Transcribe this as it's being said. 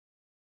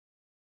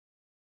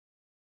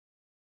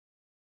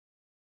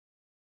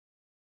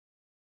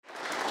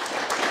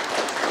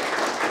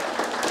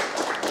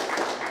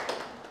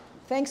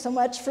Thanks so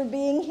much for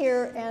being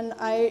here, and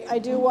I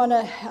do want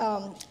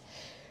to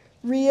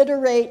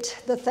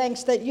reiterate the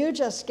thanks that you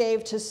just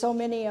gave to so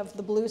many of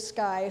the Blue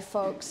Sky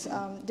folks.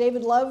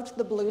 David loved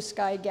the Blue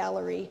Sky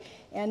Gallery,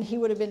 and he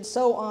would have been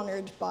so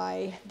honored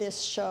by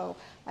this show.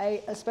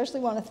 I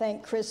especially want to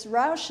thank Chris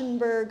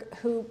Rauschenberg,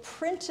 who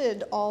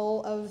printed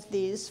all of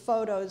these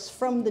photos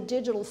from the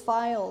digital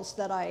files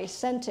that I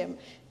sent him.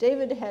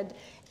 David had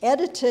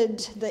edited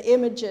the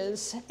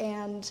images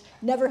and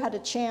never had a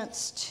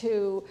chance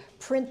to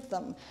print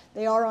them.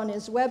 They are on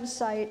his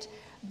website,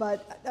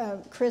 but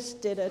Chris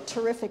did a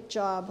terrific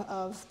job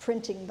of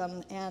printing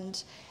them.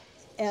 And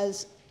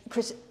as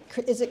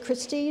is it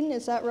Christine,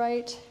 is that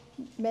right?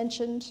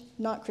 Mentioned?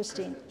 Not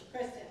Christine.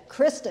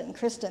 Kristen,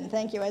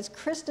 thank you. As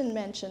Kristen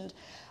mentioned,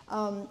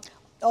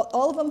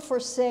 all of them for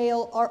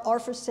sale are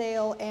for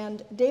sale,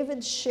 and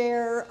David's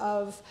share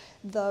of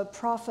the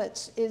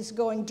profits is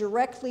going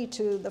directly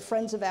to the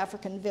Friends of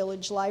African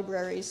Village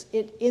libraries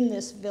in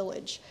this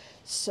village.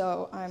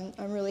 So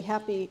I'm really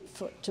happy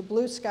to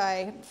Blue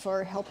Sky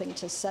for helping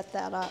to set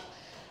that up.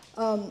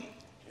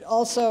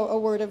 Also, a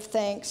word of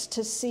thanks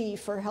to C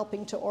for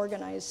helping to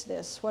organize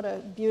this. What a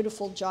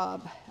beautiful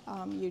job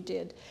you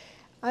did.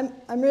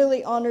 I'm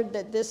really honored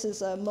that this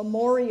is a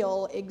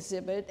memorial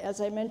exhibit.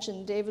 As I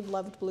mentioned, David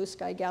loved Blue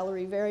Sky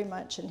Gallery very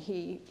much, and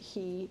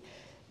he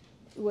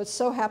was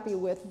so happy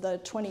with the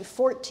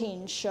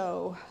 2014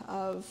 show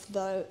of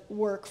the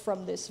work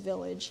from this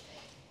village.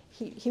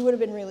 He would have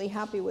been really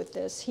happy with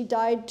this. He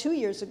died 2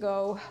 years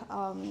ago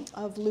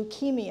of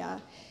leukemia,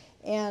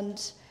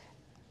 and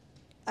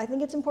I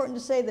think it's important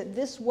to say that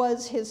this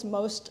was his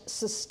most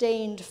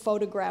sustained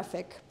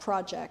photographic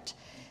project.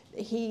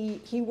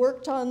 He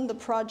worked on the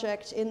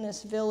project in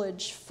this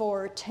village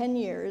for 10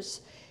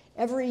 years.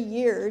 Every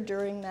year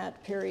during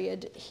that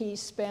period, he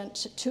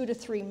spent 2 to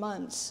 3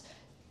 months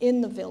in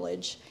the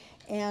village,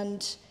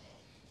 and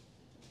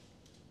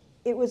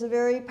it was a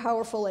very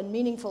powerful and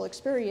meaningful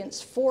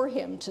experience for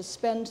him to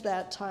spend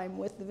that time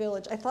with the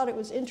village. I thought it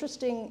was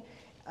interesting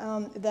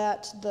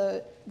that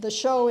the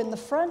show in the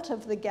front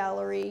of the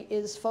gallery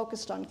is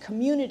focused on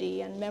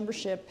community and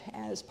membership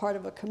as part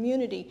of a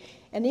community.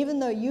 And even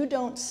though you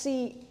don't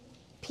see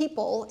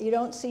people, you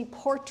don't see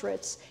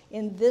portraits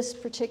in this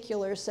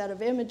particular set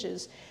of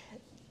images,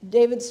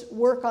 David's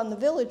work on the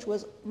village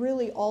was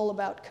really all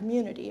about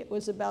community. It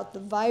was about the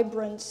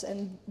vibrance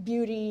and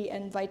beauty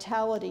and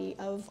vitality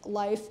of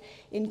life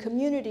in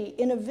community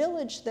in a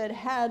village that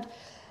had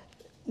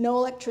no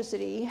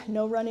electricity,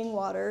 no running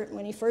water.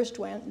 When he first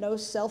went, no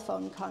cell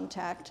phone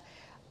contact.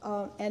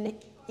 And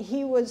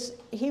he was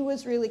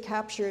really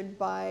captured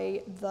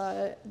by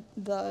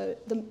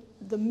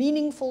the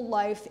meaningful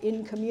life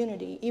in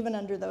community, even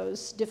under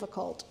those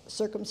difficult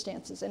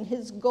circumstances. And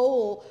his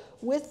goal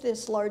with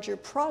this larger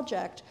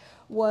project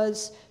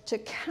was to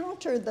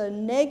counter the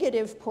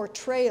negative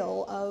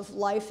portrayal of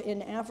life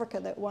in Africa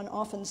that one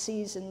often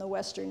sees in the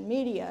Western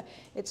media.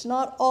 It's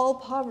not all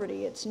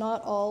poverty, it's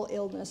not all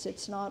illness,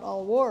 it's not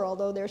all war,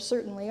 although there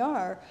certainly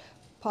are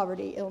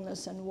poverty,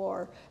 illness, and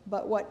war.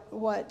 But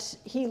what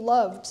he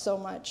loved so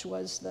much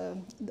was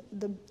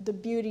the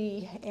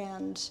beauty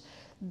and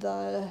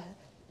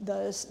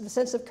the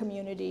sense of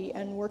community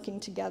and working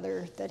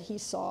together that he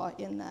saw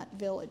in that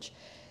village.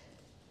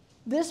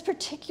 This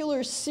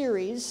particular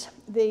series,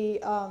 the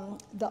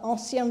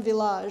Ancien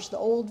Village, the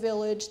old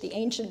village, the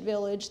ancient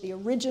village, the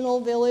original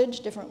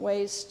village, different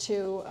ways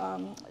to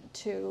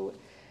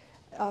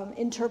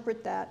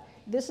interpret that.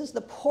 This is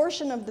the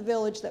portion of the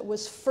village that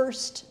was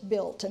first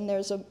built, and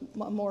there's a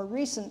more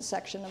recent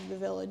section of the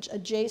village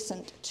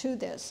adjacent to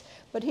this.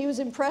 But he was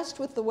impressed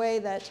with the way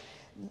that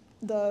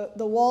the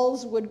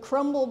walls would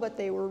crumble, but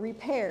they were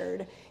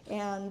repaired,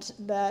 and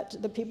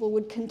that the people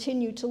would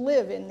continue to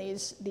live in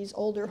these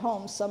older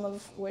homes, some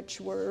of which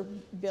were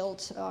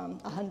built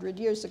 100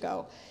 years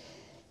ago.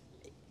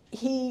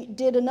 He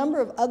did a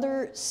number of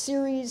other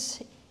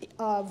series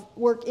of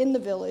work in the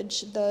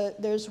village.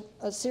 There's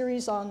a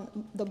series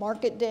on the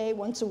market day.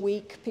 Once a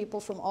week, people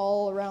from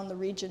all around the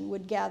region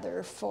would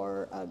gather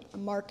for a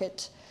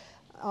market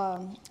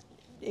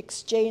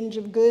exchange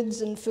of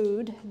goods and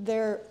food.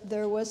 There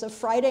was a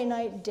Friday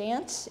night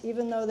dance,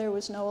 even though there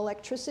was no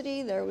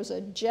electricity. There was a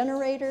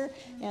generator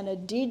and a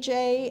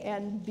DJ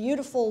and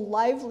beautiful,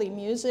 lively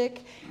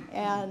music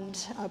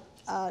and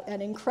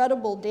an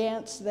incredible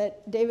dance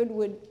that David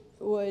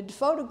would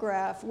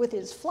photograph with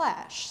his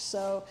flash.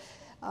 So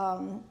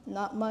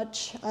not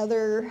much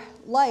other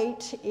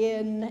light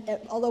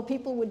although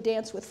people would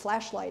dance with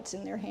flashlights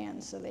in their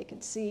hands so they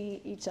could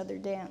see each other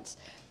dance.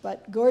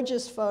 But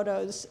gorgeous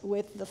photos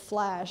with the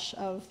flash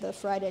of the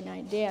Friday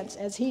night dance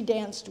as he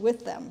danced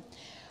with them.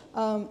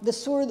 The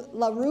Sur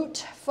la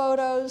Route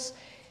photos,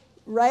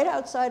 right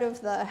outside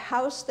of the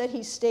house that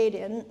he stayed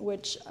in,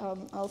 which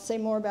I'll say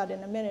more about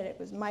in a minute. It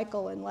was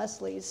Michael and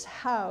Leslie's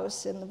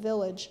house in the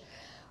village.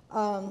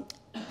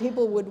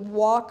 People would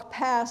walk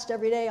past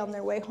every day on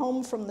their way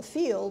home from the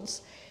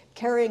fields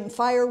carrying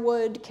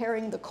firewood,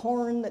 carrying the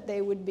corn that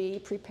they would be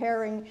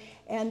preparing,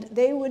 and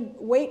they would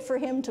wait for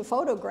him to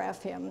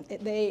photograph him.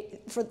 They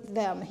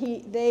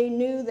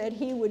knew that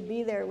he would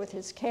be there with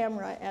his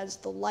camera as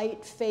the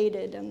light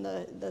faded and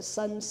the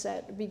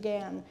sunset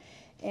began.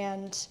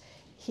 And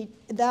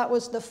that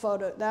was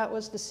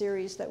the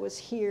series that was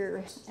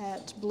here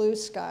at Blue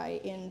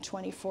Sky in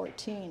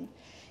 2014.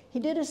 He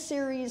did a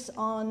series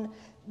on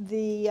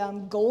the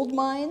gold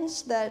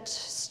mines that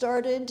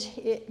started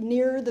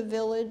near the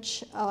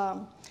village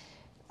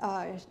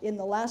in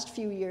the last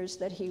few years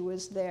that he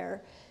was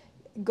there.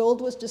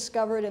 Gold was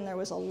discovered and there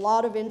was a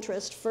lot of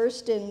interest,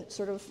 first in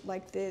sort of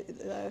like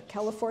the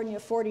California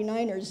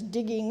 49ers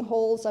digging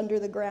holes under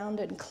the ground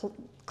and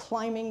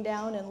climbing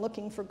down and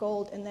looking for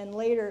gold, and then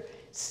later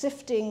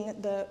sifting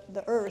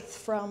the earth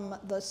from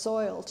the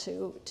soil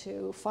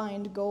to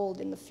find gold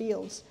in the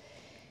fields.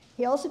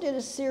 He also did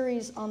a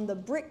series on the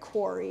brick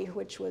quarry,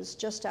 which was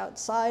just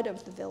outside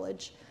of the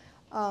village.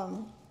 A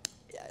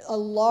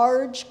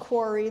large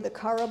quarry, the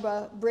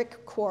Bereba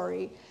brick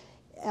quarry.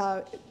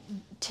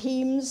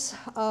 Teams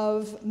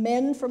of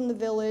men from the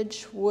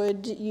village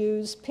would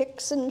use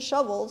picks and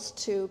shovels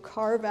to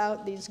carve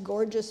out these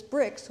gorgeous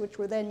bricks, which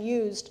were then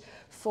used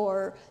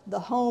for the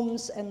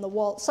homes and the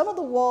walls. Some of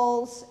the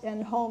walls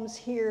and homes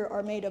here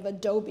are made of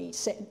adobe,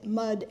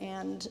 mud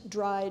and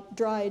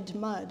dried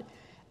mud.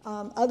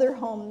 Other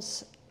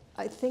homes,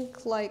 I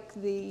think like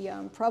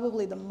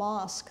probably the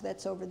mosque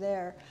that's over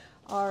there,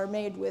 are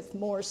made with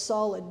more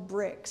solid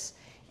bricks.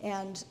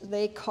 And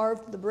they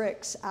carved the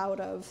bricks out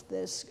of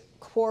this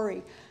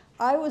quarry.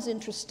 I was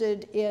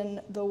interested in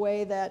the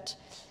way that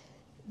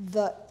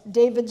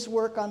David's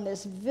work on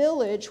this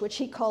village, which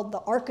he called the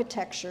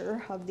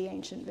architecture of the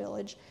ancient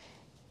village,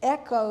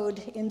 echoed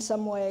in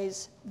some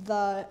ways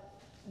the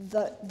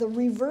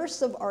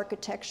reverse of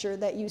architecture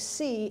that you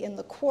see in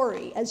the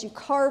quarry. As you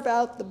carve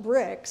out the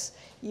bricks,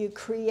 you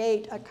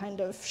create a kind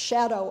of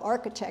shadow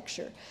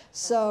architecture.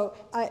 So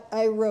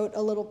I wrote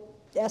a little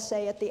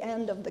essay at the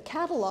end of the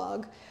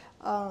catalog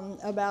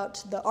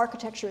about the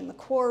architecture in the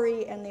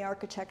quarry and the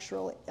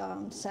architectural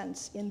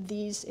sense in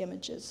these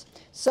images.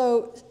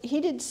 So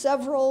he did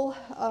several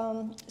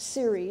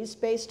series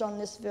based on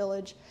this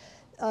village.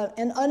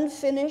 An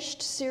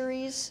unfinished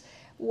series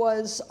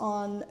was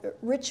on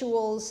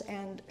rituals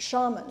and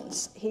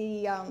shamans.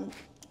 He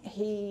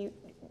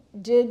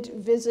did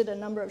visit a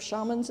number of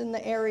shamans in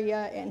the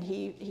area, and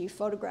he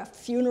photographed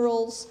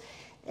funerals,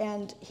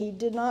 and he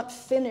did not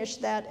finish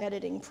that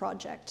editing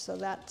project, so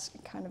that's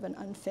kind of an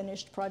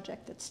unfinished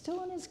project that's still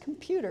on his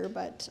computer,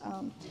 but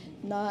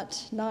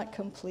not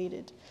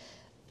completed.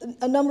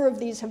 A number of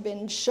these have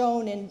been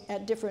shown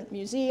at different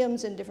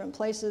museums in different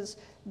places.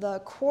 The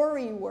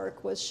quarry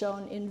work was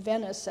shown in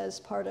Venice as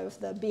part of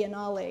the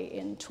Biennale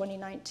in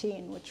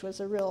 2019, which was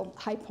a real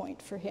high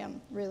point for him,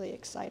 really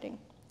exciting.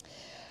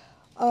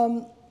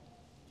 The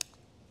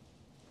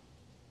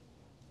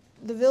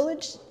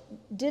village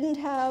didn't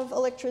have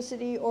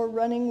electricity or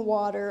running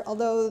water,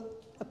 although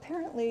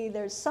apparently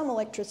there's some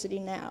electricity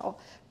now,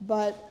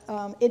 but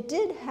it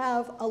did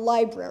have a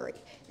library,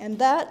 and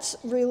that's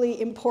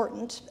really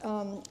important.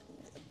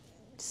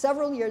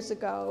 Several years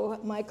ago,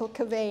 Michael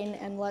Kevane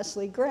and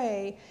Leslie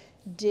Gray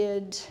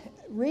did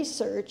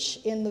research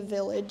in the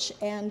village,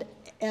 and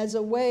as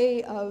a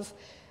way of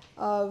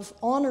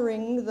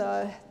honoring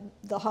the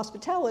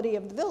hospitality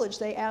of the village,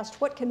 they asked,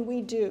 what can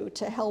we do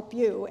to help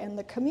you? And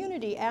the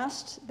community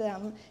asked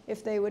them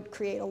if they would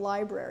create a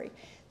library.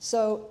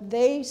 So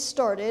they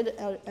started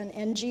an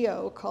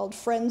NGO called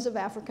Friends of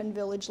African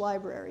Village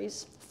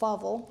Libraries,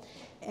 FAVL,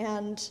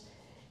 and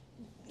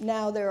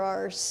now there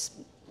are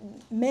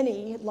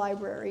many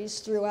libraries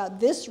throughout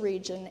this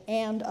region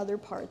and other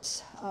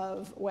parts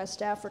of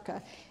West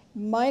Africa.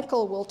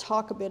 Michael will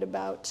talk a bit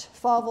about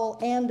FAVL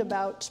and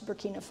about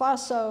Burkina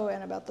Faso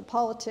and about the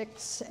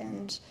politics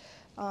and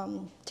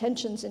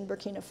tensions in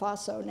Burkina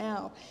Faso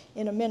now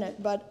in a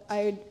minute, but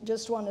I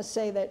just want to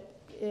say that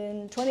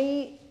in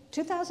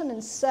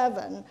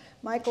 2007,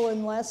 Michael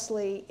and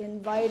Leslie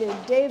invited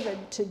David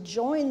to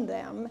join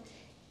them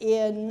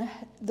in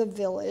the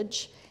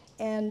village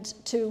and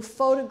to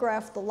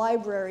photograph the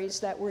libraries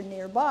that were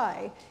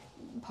nearby.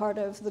 Part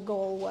of the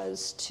goal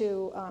was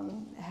to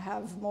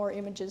have more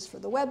images for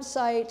the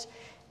website,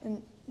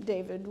 and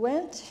David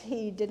went.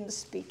 He didn't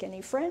speak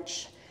any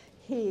French.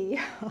 He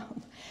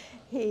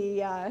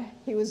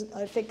was,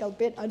 I think, a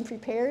bit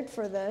unprepared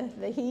for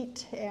the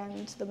heat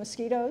and the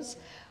mosquitoes,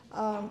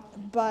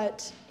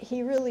 but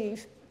he really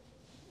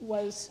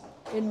was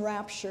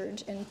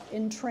enraptured and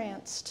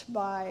entranced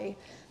by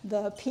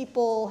the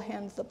people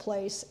and the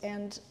place,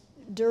 and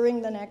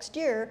during the next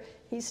year,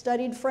 he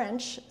studied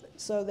French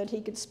so that he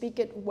could speak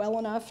it well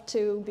enough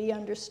to be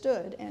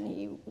understood. And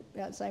he,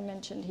 as I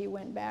mentioned, he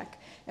went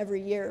back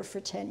every year for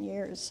 10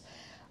 years.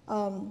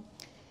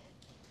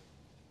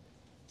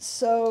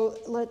 So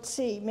let's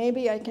see,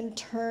 maybe I can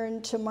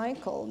turn to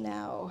Michael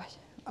now.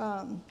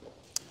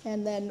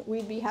 And then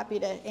we'd be happy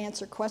to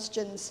answer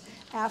questions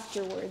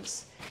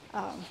afterwards.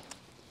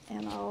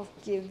 And I'll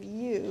give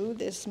you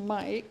this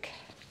mic.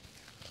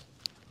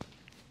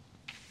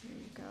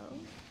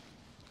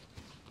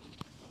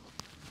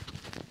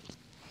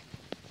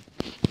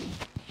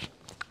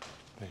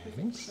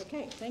 greetings.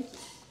 Okay, thank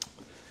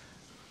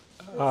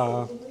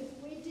you.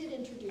 We did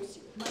introduce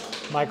you.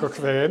 Michael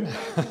Kevane.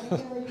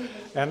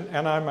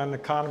 and I'm an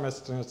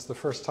economist, and it's the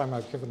first time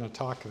I've given a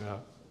talk in a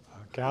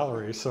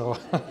gallery, so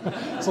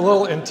it's a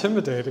little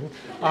intimidating.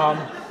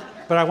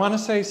 But I want to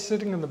say,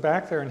 sitting in the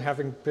back there and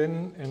having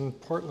been in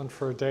Portland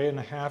for a day and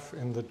a half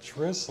in the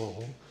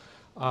drizzle,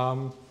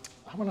 I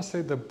want to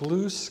say the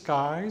blue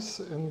skies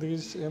in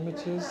these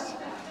images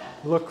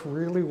look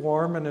really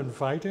warm and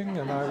inviting,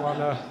 and I want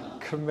to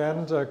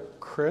commend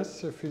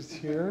Chris, if he's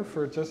here,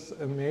 for just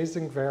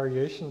amazing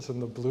variations in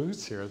the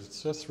blues here.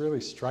 It's just really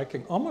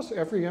striking. Almost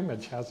every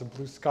image has a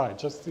blue sky,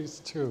 just these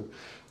two,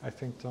 I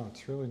think, don't.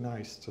 It's really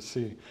nice to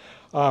see.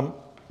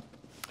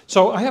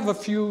 So I have a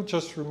few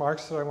just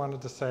remarks that I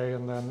wanted to say,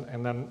 and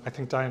then I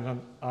think Diane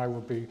and I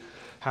will be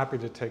happy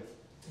to take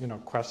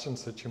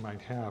questions that you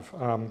might have.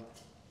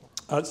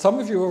 Some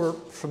of you are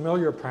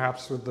familiar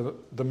perhaps with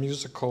the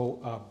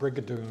musical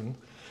Brigadoon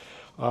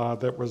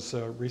that was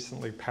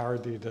recently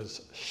parodied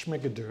as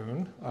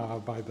Schmigadoon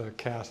by the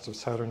cast of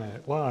Saturday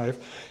Night Live.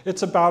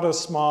 It's about a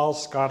small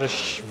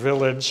Scottish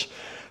village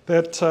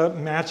that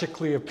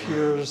magically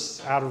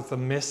appears out of the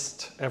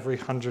mist every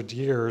 100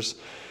 years.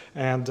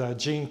 And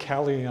Gene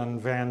Kelly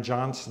and Van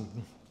Johnson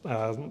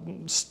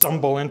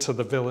stumble into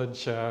the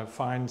village,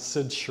 find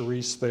Sid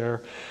Charisse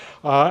there,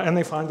 and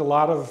they find a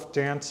lot of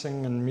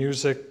dancing and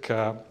music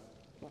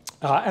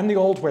and the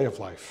old way of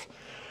life.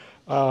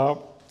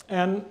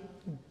 And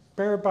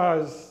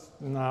Bereba is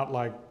not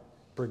like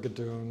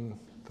Brigadoon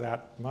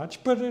that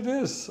much, but it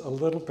is a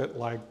little bit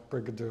like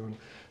Brigadoon.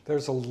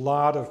 There's a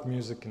lot of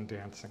music and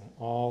dancing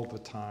all the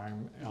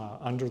time,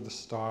 under the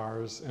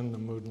stars, in the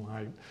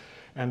moonlight.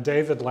 And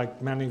David,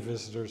 like many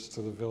visitors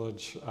to the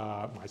village,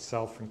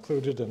 myself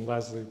included, and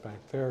Leslie back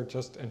there,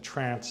 just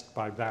entranced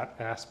by that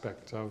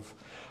aspect of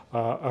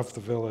the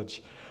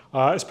village.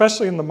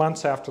 Especially in the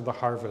months after the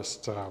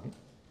harvest,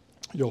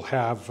 you'll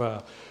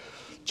have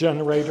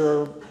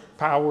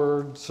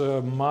generator-powered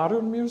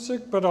modern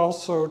music, but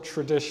also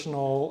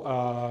traditional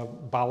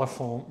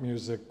balafon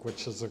music,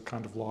 which is a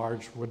kind of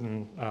large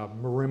wooden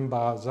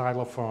marimba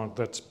xylophone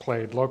that's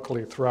played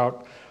locally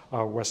throughout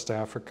West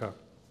Africa.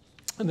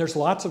 And there's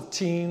lots of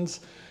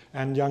teens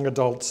and young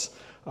adults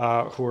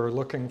who are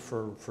looking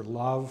for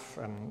love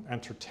and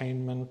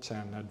entertainment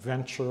and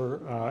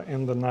adventure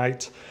in the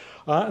night.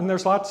 And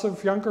there's lots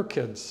of younger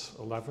kids,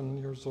 11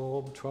 years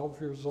old,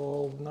 12 years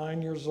old,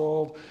 9 years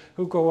old,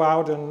 who go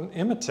out and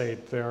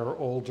imitate their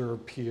older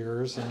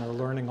peers and are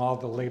learning all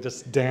the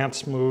latest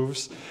dance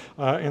moves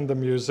in the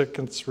music.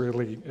 It's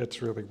really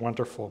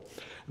wonderful.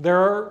 There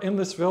are in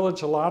this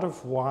village a lot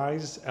of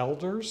wise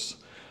elders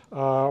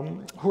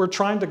who are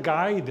trying to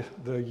guide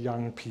the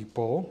young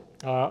people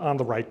on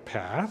the right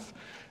path.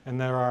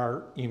 And there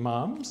are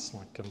imams,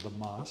 like in the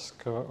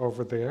mosque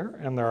over there,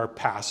 and there are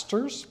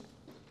pastors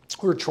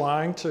who are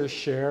trying to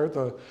share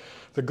the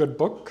good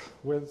book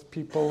with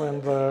people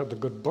in the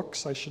good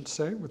books, I should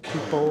say, with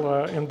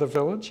people in the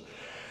village.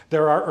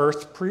 There are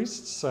earth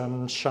priests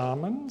and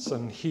shamans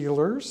and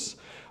healers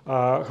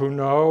who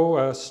know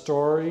a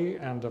story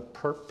and a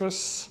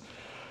purpose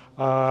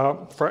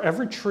for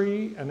every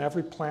tree and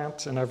every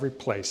plant and every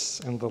place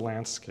in the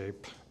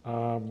landscape.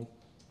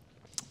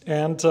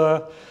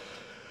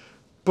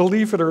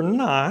 Believe it or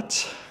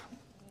not,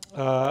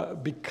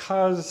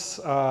 because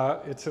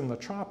it's in the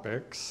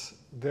tropics,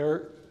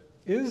 there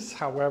is,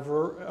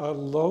 however, a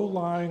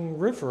low-lying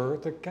river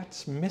that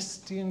gets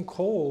misty and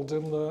cold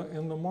in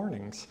the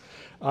mornings.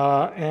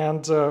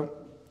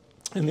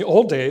 In the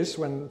old days,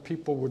 when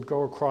people would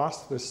go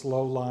across this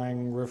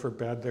low-lying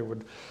riverbed, they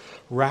would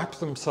wrap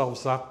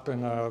themselves up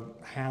in a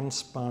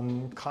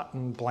hand-spun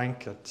cotton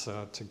blanket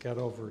to get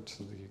over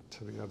to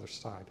the other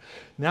side.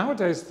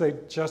 Nowadays, they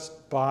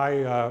just buy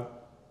a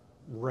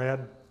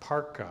red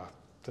parka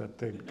that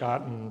they'd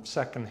gotten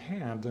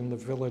secondhand in the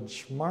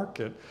village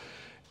market.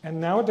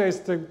 And nowadays,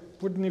 they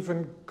wouldn't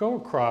even go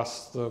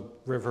across the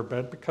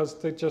riverbed because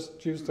they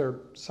just use their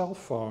cell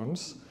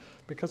phones,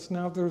 because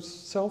now there's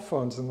cell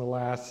phones in the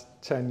last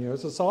 10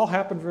 years. It's all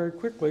happened very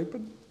quickly, but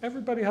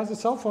everybody has a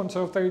cell phone,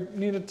 so if they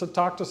needed to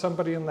talk to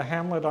somebody in the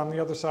hamlet on the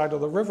other side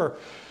of the river,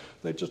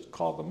 they just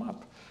call them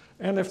up.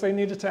 And if they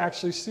needed to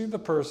actually see the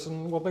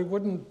person, well, they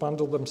wouldn't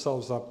bundle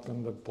themselves up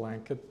in the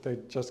blanket.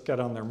 They'd just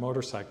get on their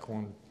motorcycle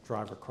and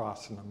drive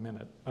across in a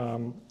minute.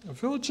 The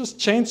village has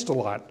changed a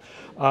lot.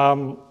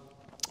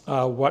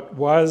 What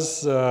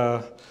was,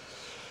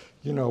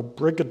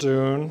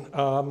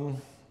 Brigadoon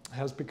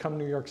has become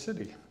New York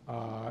City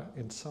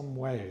in some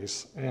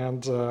ways.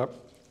 And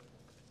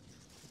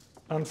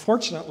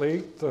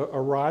unfortunately, the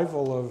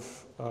arrival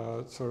of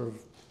sort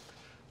of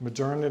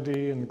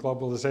modernity and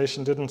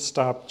globalization didn't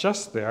stop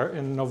just there.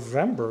 In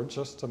November,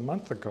 just a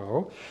month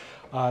ago,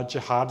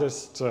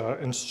 jihadist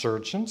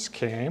insurgents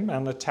came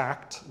and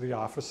attacked the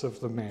office of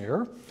the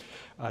mayor,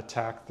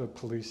 attacked the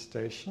police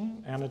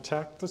station, and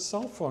attacked the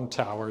cell phone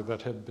tower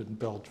that had been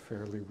built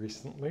fairly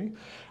recently.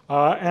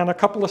 And a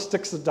couple of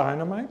sticks of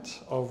dynamite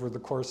over the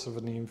course of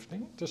an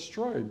evening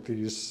destroyed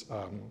these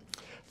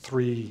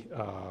three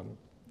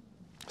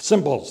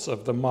symbols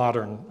of the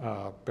modern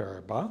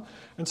Bereba.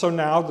 And so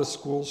now the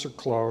schools are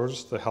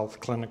closed, the health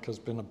clinic has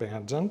been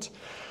abandoned.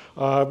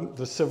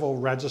 The civil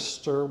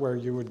register where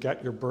you would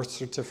get your birth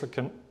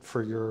certificate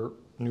for your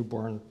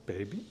newborn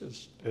baby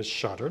is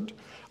shuttered.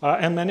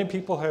 And many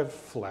people have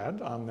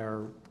fled on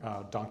their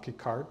donkey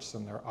carts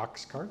and their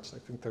ox carts. I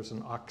think there's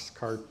an ox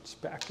cart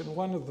back in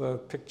one of the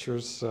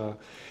pictures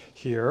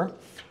here.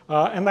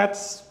 And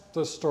that's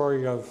the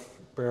story of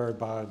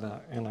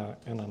Bereba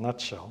in a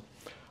nutshell.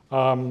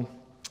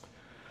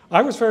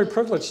 I was very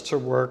privileged to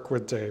work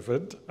with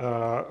David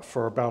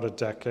for about a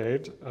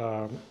decade.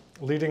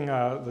 Leading,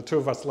 the two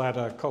of us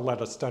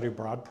co-led a study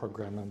abroad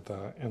program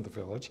in the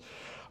village.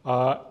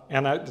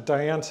 And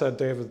Diane said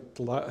David,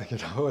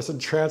 was in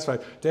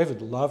transplant.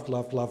 David loved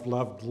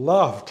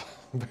Bereba.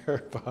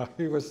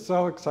 He was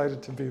so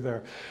excited to be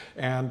there.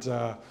 And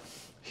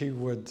he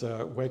would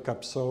wake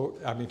up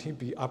he'd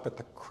be up at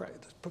the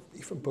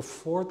even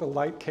before the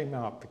light came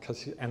out,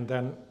 because and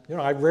then,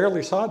 I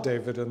rarely saw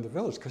David in the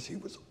village because he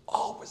was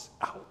always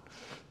out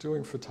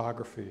doing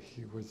photography.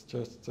 He was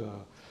just,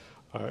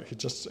 he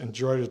just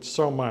enjoyed it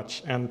so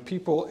much. And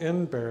people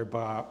in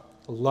Bereba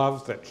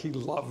loved that he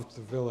loved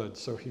the village.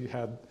 So he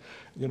had,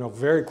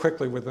 very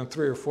quickly, within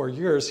 3 or 4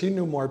 years, he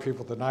knew more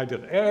people than I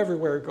did.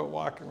 Everywhere he'd go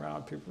walking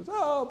around, people would,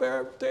 oh,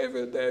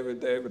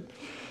 David.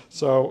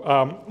 So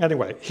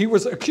anyway, he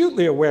was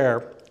acutely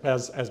aware,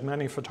 as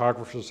many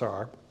photographers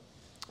are,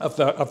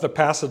 of the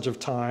passage of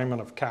time and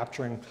of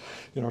capturing,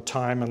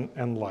 time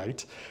and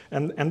light.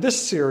 And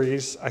this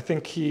series, I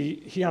think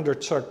he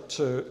undertook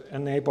to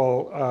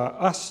enable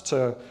us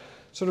to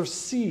sort of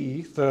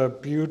see the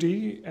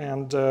beauty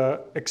and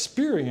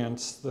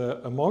experience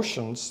the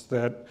emotions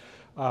that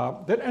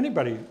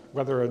anybody,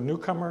 whether a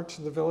newcomer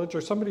to the village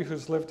or somebody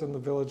who's lived in the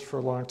village for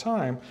a long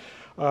time,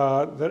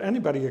 that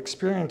anybody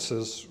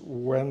experiences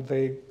when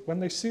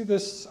they see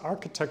this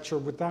architecture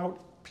without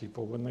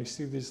people, when they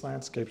see these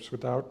landscapes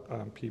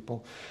without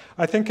people.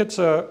 I think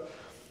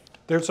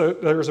there's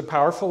a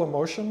powerful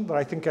emotion that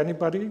I think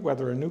anybody,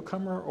 whether a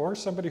newcomer or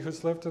somebody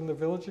who's lived in the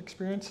village,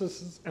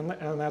 experiences, and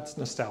that's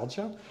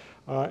nostalgia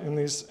in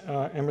these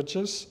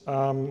images.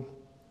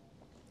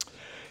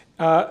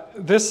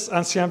 This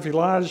ancien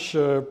village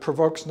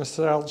provokes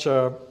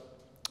nostalgia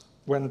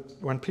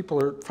when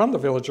people are from the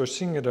village are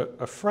seeing it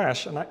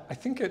afresh, and I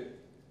think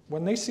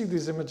when they see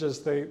these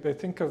images, they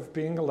think of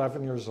being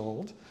 11 years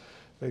old.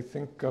 They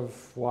think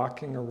of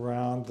walking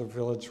around the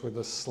village with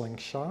a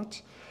slingshot.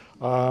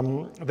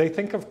 They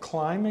think of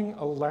climbing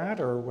a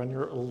ladder when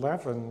you're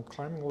 11.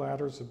 Climbing a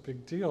ladder is a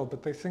big deal,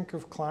 but they think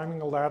of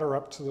climbing a ladder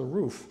up to the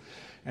roof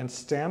and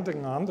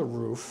standing on the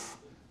roof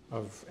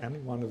of any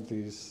one of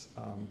these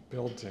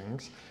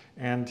buildings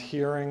and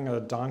hearing a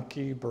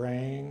donkey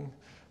braying,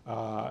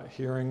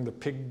 hearing the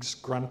pigs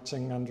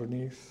grunting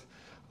underneath,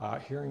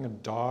 hearing a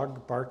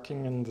dog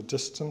barking in the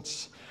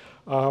distance.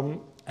 And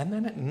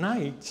then at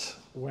night,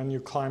 when you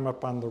climb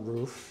up on the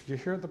roof, you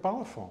hear the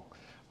balafon.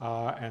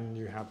 And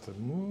you have the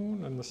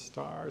moon and the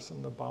stars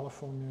and the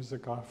balafon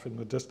music off in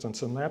the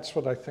distance. And that's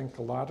what I think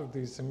a lot of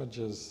these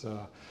images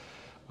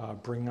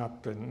bring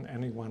up in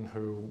anyone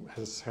who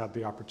has had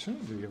the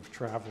opportunity of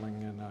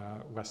traveling in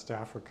West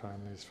Africa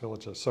in these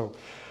villages. So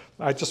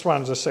I just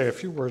wanted to say a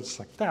few words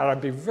like that.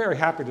 I'd be very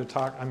happy to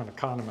talk. I'm an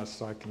economist,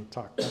 so I can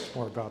talk much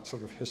more about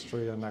sort of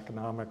history and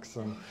economics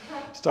and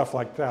stuff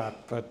like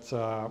that. But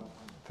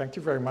thank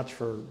you very much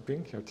for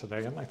being here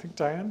today. And I think,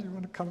 Diane, do you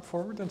want to come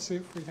forward and see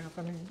if we have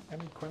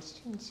any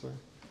questions? Or?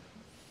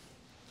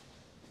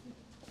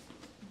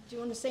 Do you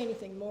want to say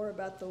anything more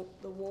about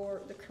the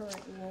war, the current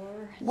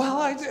war? Well,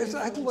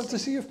 I'd love to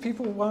see if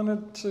people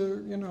wanted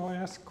to,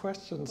 ask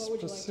questions,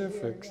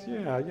 specifics. Like to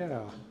hear?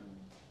 Yeah.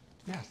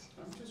 Yes.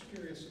 I'm just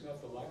curious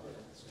about the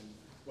libraries and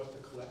what the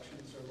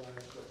collections are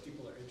like, what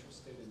people are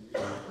interested in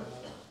reading about.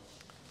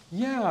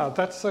 Yeah,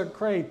 that's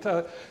great.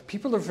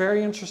 People are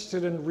very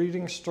interested in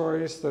reading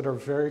stories that are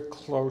very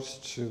close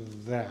to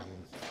them.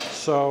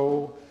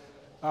 So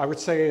I would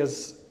say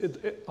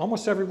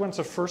almost everyone's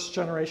a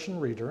first-generation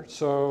reader.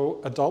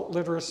 So adult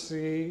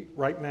literacy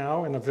right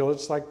now in a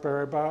village like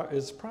Bereba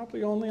is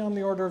probably only on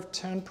the order of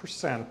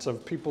 10%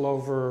 of people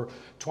over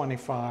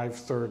 25,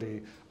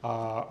 30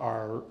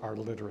 are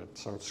literate.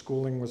 So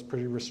schooling was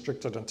pretty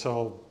restricted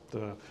until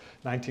the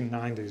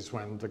 1990s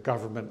when the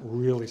government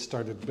really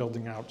started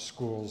building out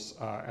schools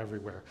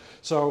everywhere.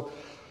 So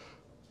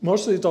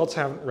most of the adults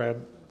haven't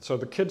read. So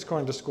the kids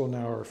going to school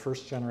now are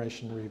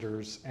first-generation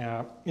readers.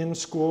 In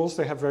schools,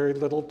 they have very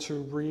little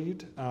to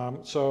read.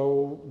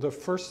 So the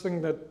first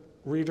thing that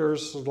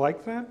readers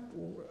like that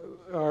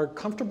are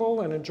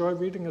comfortable and enjoy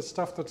reading is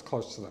stuff that's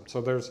close to them.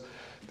 So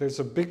there's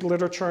a big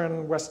literature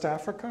in West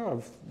Africa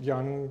of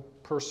young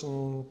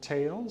person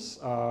tales.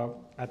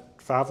 At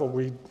FAVL,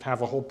 we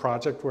have a whole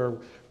project where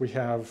we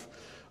have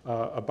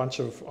a bunch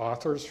of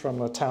authors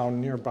from a town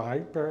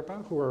nearby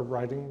Bereba who are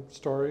writing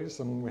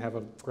stories, and we have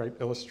a great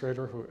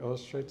illustrator who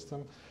illustrates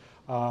them.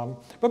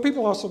 But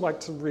people also like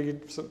to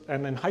read,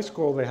 and in high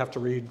school they have to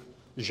read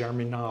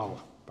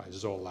Germinal by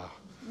Zola.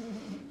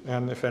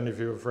 And if any of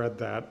you have read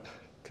that,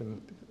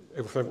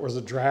 if it was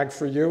a drag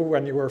for you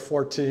when you were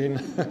 14,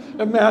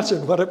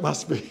 imagine what it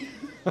must be.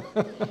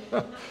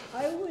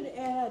 I would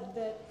add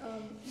that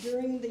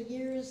during the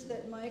years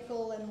that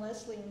Michael and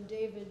Leslie and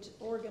David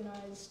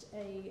organized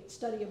a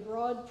study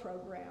abroad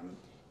program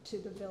to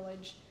the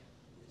village,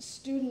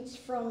 students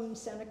from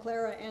Santa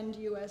Clara and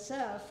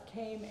USF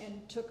came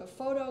and took a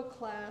photo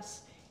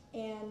class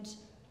and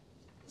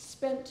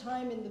spent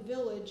time in the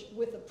village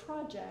with a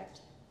project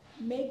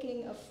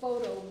making a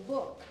photo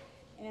book.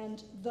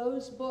 And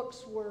those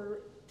books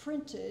were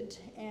printed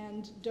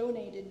and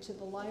donated to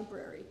the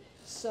library.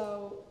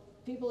 So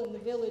people in the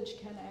village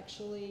can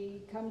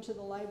actually come to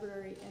the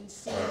library and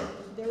see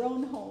their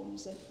own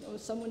homes. And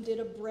someone did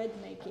a bread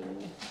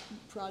making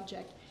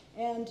project.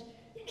 And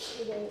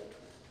they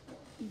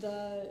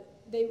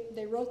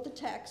wrote the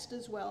text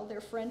as well.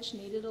 Their French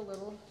needed a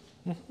little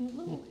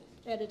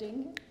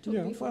editing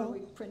before we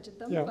printed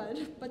them,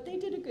 but they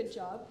did a good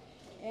job.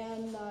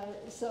 And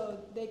so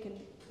they can,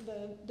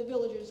 the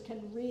villagers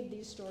can read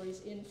these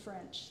stories in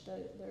French.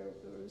 There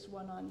was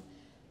one on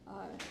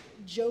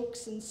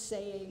jokes and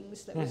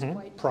sayings that was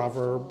quite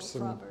Proverbs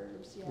beautiful. and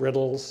Proverbs,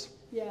 riddles.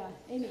 Yeah,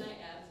 Amy. Can I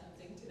add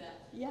something to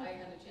that? Yeah. I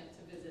had a chance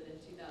to visit in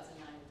 2009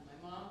 with my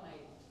mom, my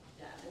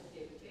dad,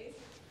 David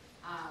Pace,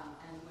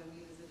 and when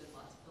we visited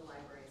lots of the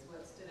libraries,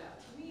 what stood out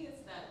to me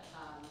is that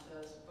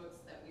those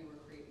books that we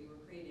were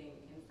creating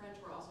in French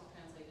were also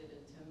translated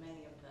into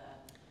many of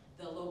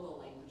the local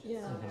languages.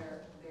 Yeah. So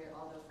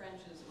although French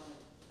is one of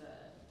the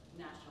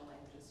national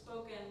languages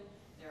spoken,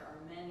 there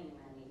are many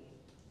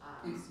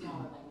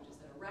smaller languages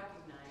that are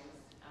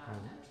recognized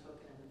and are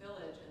spoken in the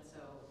village, and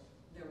so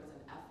there was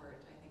an effort,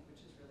 I think,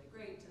 which is really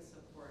great to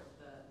support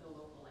the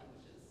local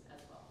languages as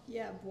well.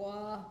 Yeah,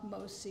 Bois,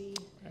 Mosi.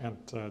 And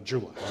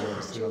Jula.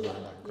 Was the other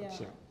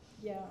language,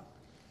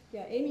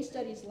 Yeah, Amy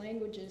studies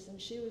languages,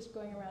 and she was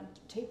going around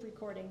tape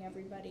recording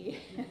everybody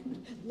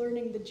and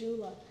learning the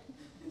Jula.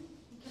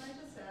 Can I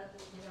just add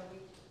that,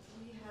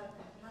 we had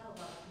a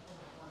lot of people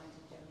that wanted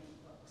to donate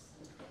books.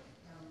 And,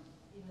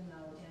 even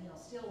though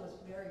Danielle Steele was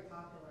very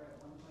popular at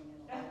one point in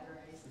the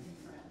libraries in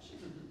French,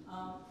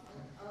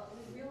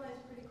 we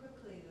realized pretty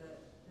quickly that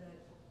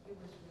it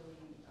was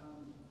really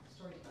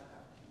stories about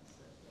Africans,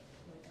 like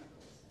Michael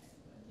was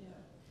saying.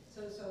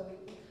 But, so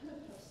we kind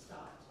of have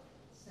stopped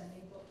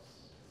sending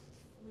books.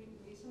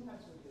 We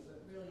sometimes we do,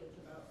 but really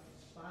it's about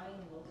buying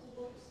local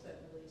books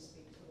that really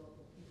speak to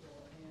local people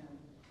and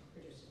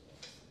producing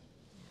books.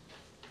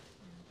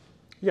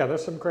 Yeah,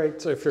 there's some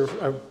great, if you're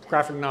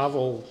graphic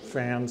novel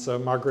fans,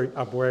 Marguerite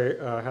Aboué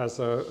has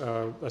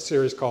a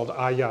series called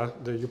Aya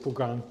de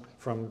Yupougon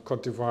from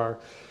Côte d'Ivoire.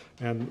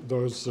 And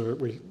those are,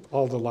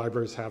 all the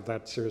libraries have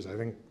that series. I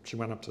think she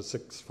went up to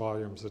 6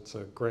 volumes. It's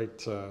a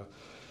great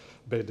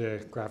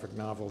BD graphic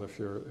novel if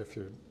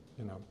you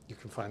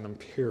can find them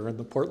here in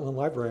the Portland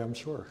Library, I'm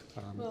sure.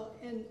 Well,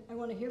 and I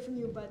want to hear from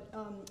you, but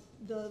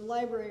the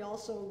library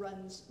also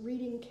runs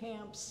reading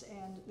camps,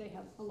 and they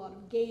have a lot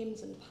of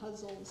games and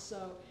puzzles,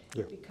 so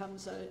it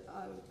becomes a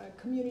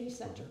community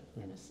center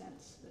in a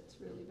sense that's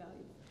really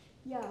valuable.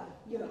 Yeah,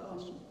 you have a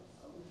question.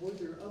 Were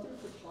there other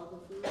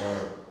photographers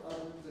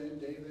other than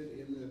David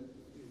in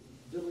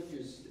the village?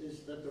 Is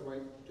that the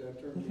right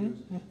term to use?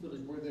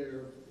 Village, were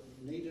there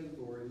native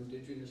or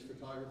indigenous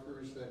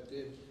photographers that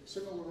did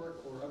similar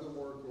work or other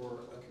work, or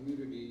a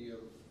community of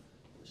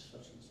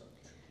such and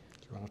such?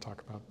 Do you want to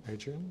talk about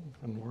Adrian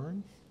and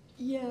Warren?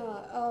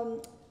 Yeah,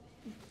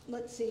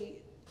 let's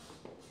see.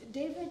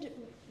 David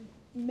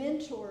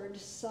mentored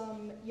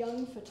some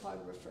young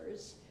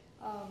photographers,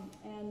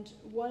 and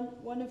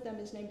one of them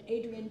is named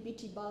Adrian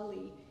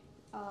Bitibali.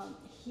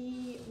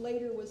 He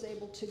later was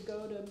able to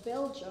go to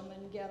Belgium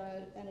and get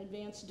an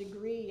advanced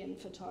degree in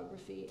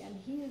photography, and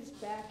he is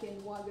back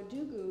in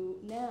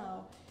Ouagadougou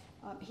now.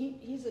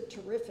 He's a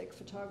terrific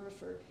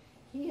photographer.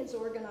 He has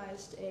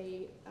organized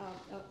a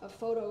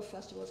photo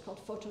festival. It's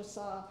called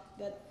Photosa,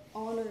 that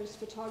honors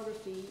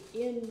photography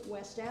in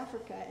West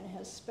Africa and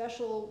has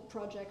special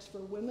projects for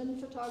women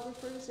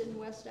photographers in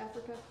West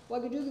Africa.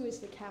 Ouagadougou is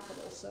the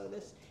capital, so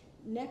this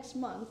next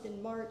month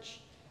in March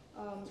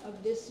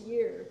of this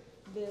year,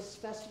 this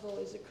festival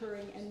is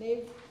occurring, and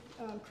they've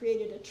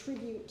created a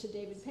tribute to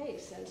David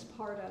Pace as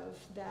part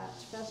of that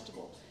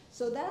festival.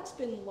 So that's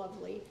been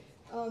lovely.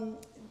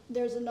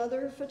 There's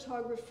another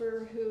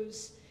photographer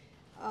who's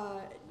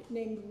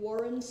named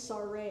Warren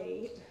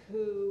Saré,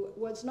 who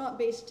was not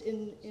based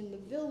in the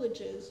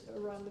villages,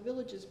 around the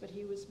villages, but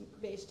he was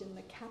based in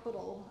the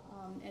capital,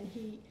 and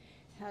he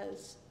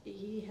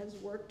has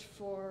worked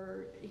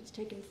for, he's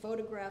taken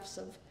photographs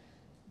of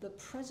the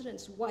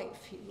president's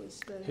wife.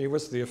 He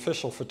was the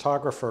official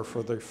photographer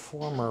for the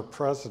former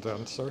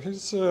president, so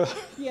he's... Yeah,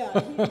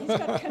 he's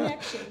got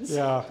connections.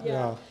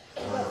 Yeah.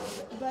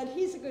 But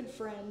he's a good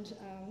friend.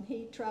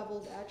 He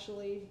traveled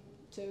actually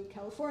to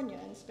California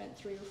and spent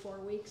 3 or 4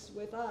 weeks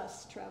with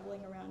us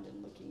traveling around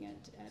and looking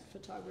at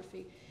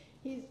photography.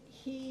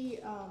 He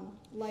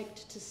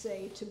liked to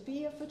say, to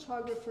be a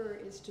photographer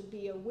is to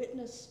be a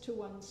witness to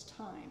one's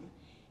time.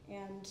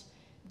 And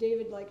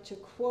David liked to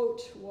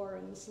quote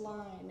Warren's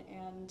line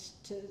and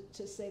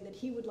to say that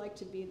he would like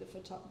to be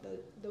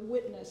the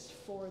witness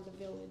for the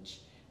village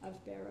of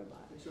Bereba.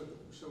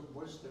 So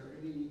was there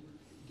any,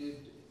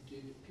 did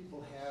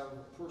people have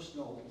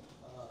personal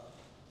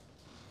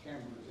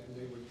cameras and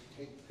they would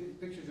take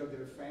pictures of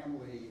their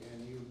family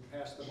and you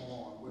pass them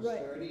along? Was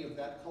there any of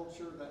that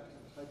culture, that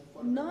type of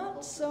photography?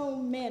 Not so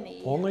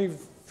many. Only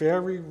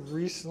very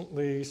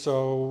recently,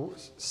 so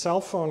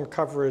cell phone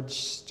coverage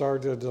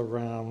started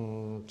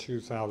around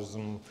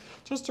 2000,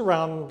 just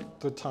around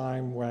the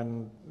time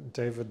when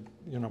David,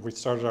 we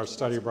started our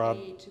study abroad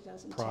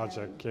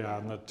project,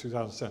 in the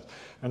 2010.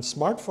 And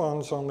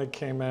smartphones only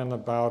came in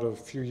about a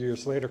few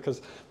years later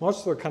because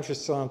most of the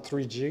country's still on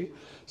 3G,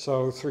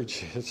 so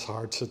 3G is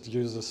hard to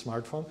use a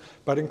smartphone.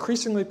 But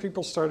increasingly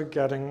people started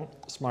getting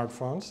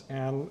smartphones,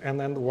 and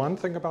then the one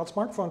thing about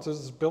smartphones is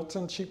it's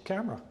built-in cheap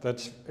camera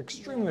that's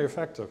extremely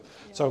effective.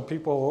 Yeah. So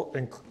people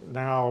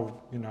now,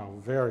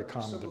 very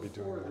common to be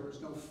doing that. There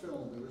was no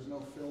film history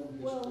for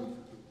people.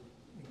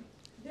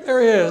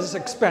 There is,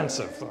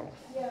 expensive though.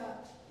 Yeah,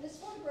 this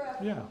photograph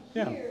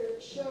here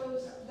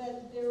shows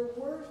that there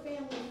were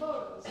family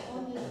photos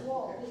on this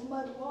wall, this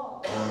mud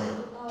wall.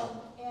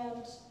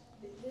 And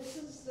this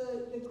is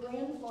the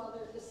grandfather,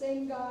 the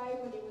same guy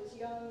when he was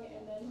young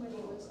and then when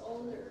he was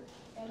older.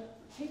 And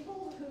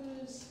people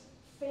whose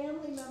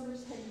family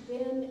members had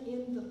been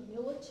in the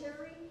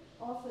military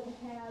often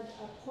had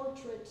a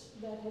portrait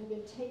that had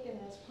been taken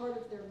as part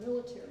of their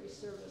military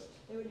service.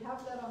 They would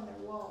have that on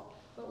their wall.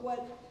 But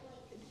what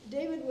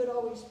David would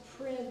always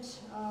print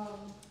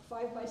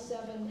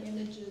 5x7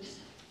 images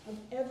of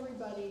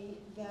everybody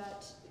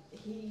that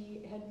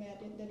he had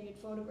met and that he had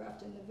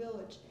photographed in the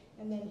village.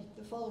 And then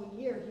the following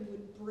year, he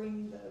would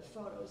bring the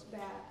photos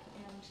back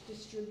and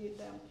distribute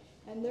them.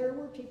 And there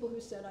were people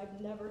who said,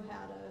 I've never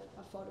had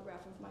a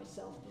photograph of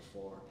myself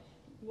before.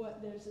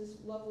 There's this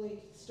lovely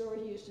story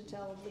he used to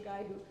tell of the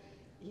guy who,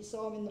 he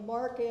saw him in the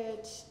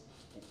market.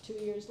 2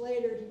 years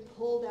later, he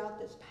pulled out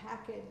this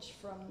package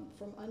from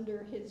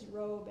under his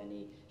robe and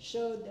he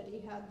showed that he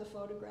had the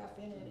photograph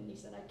in it, and he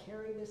said, I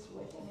carry this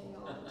with me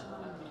all the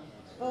time.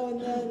 Oh,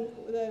 and then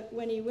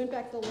when he went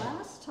back the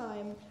last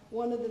time,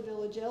 one of the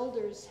village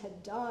elders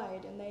had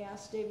died, and they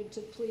asked David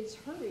to please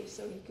hurry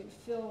so he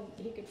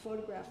could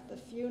photograph the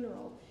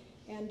funeral.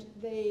 And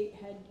they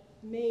had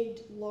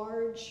made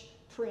large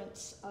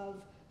prints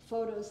of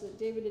photos that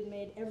David had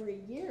made every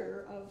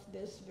year of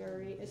this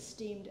very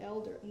esteemed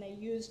elder, and they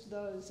used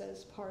those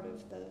as part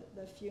of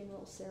the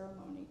funeral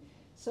ceremony.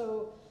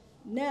 So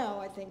now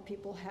I think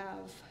people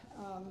have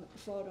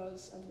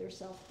photos of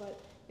themselves, but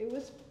it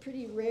was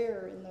pretty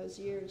rare in those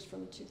years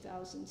from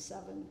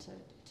 2007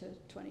 to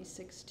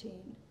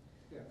 2016.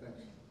 Yeah,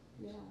 thanks.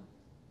 Yeah,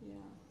 yeah.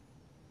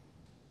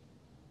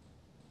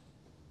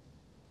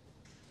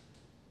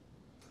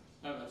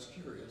 I was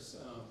curious.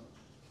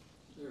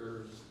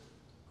 There's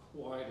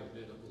quite a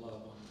bit of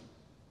love on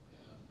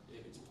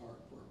David's part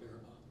for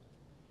Bereba.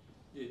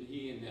 Did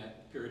he, in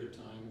that period of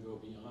time, go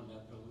beyond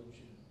that village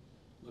and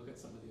look at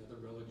some of the other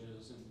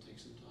villages and take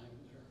some time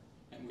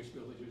there? And which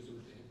villages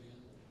would they have been?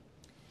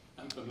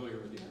 I'm familiar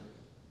with the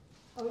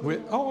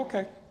area.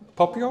 Okay.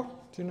 Popio?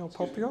 Do you know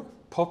Popio?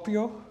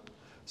 Popio?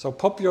 So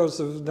Popio is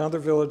another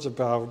village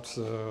about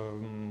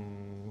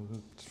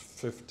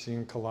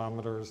 15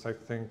 kilometers, I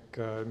think,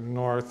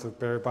 north of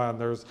Bereba,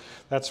 and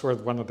that's where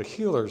one of the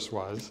healers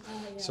was.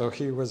 Yeah. So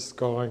he was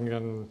going,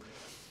 and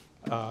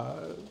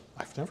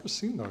I've never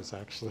seen those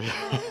actually.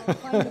 I'll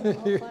find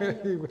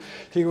them.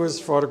 He was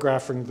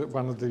photographing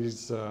one of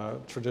these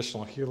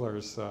traditional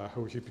healers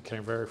who he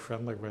became very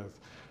friendly with.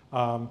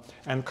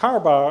 And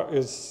Karba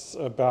is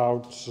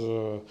about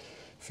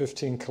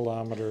 15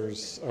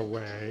 kilometers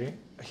away.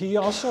 He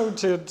also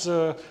did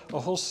a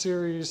whole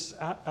series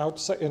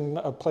outside in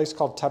a place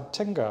called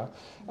Tabtinga,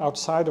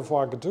 outside of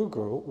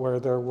Ouagadougou, where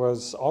there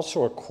was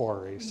also a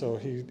quarry. So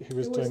he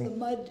was doing the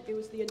mud. It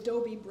was the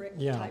adobe brick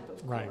type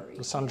of quarry. Right,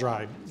 the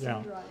sun-dried.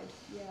 Sun-dried,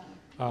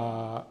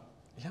 I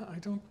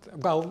don't.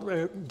 Well,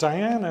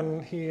 Diane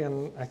and he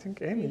and I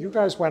think Amy, you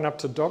guys went up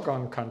to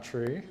Dogon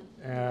country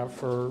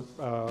for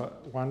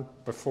one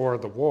before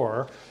the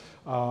war.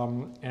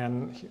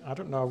 And I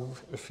don't know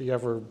if he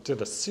ever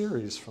did a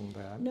series from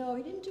that. No,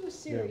 he didn't do a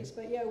series,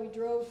 but we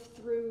drove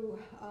through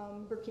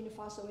Burkina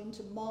Faso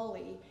into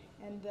Mali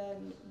and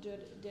then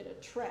did a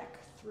trek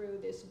through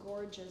this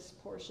gorgeous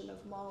portion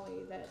of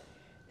Mali that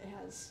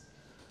has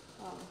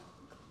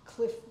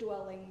cliff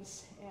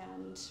dwellings,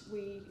 and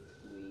we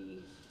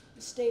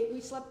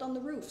slept on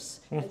the roofs,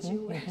 as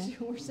you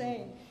were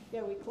saying.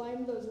 Yeah, we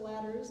climbed those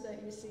ladders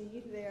that you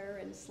see there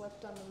and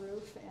slept on the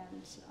roof,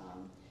 and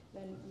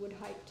then would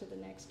hike to the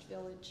next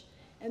village.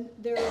 And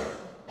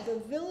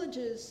the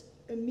villages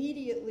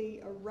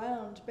immediately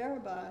around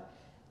Bereba,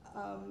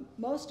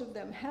 most of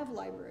them have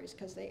libraries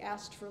because they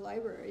asked for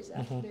libraries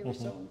after they were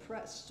so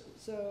impressed.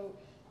 So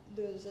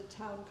there's a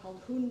town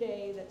called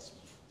Houndé that's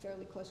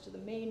fairly close to the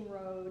main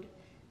road,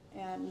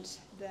 and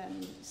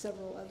then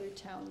several other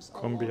towns.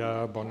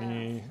 Cumbia,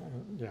 Boni,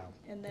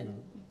 And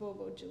then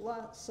Bobo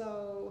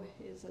Dioulasso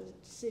is a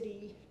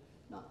city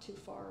not too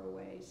far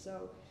away.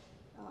 So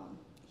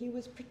he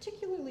was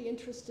particularly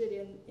interested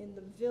in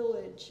the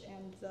village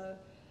and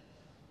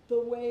the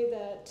way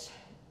that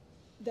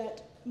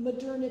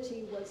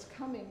modernity was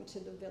coming to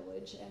the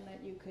village, and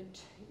that you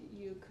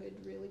could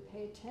really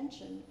pay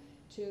attention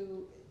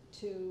to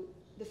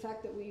the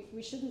fact that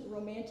we shouldn't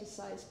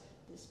romanticize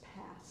this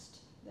past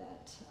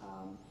that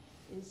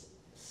is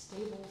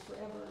stable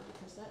forever,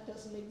 because that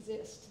doesn't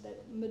exist.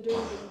 That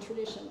modernity and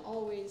tradition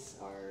always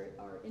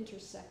are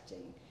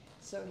intersecting.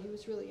 So he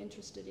was really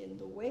interested in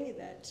the way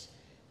that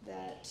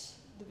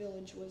the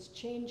village was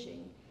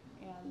changing,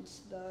 and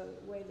the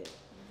way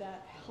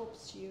that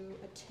helps you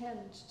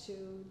attend to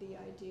the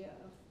idea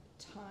of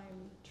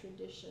time,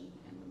 tradition,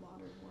 and the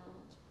modern world.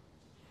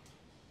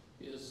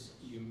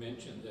 You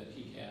mentioned that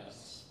he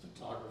has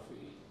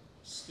photography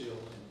still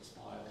in his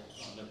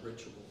files on the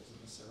rituals and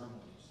the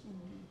ceremonies.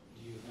 Mm-hmm.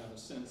 Do you have a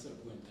sense of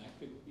when that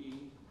could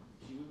be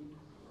viewed,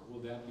 or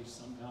will that be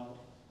somehow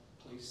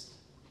placed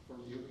for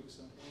viewing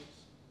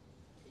someplace?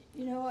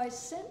 You know, I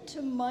sent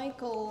to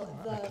Michael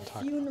the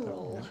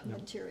funeral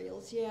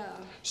materials, yeah.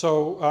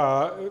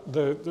 So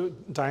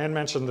Diane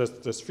mentioned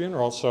this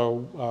funeral,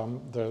 so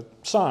the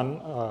son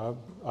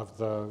of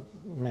the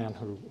man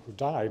who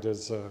died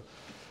has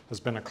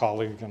been a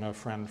colleague and a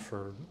friend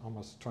for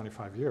almost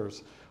 25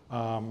 years.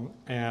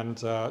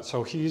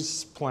 So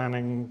he's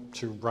planning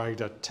to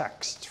write a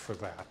text for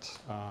that.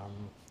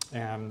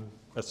 And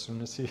as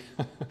soon as he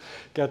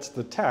gets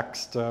the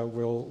text,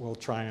 we'll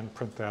try and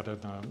print that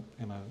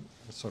in a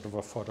sort of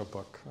a photo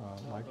book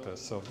like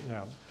this. So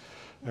yeah,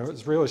 it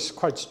was really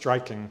quite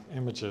striking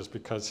images,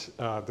 because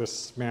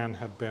this man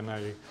had been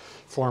a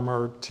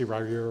former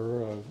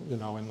tirailleur, in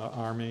the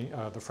army,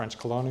 the French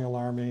colonial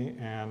army,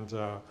 and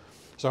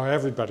so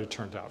everybody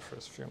turned out for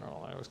his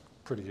funeral. It was a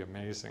pretty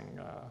amazing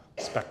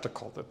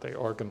spectacle that they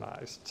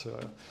organized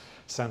to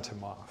send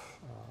him off.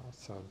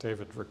 So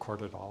David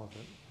recorded all of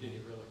it. Did he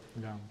really?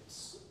 Yeah.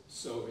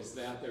 So is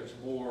that there's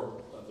more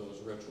of those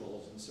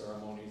rituals and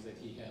ceremonies that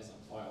he has on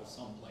file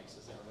someplace,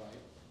 is that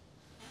right?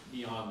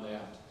 Beyond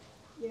that?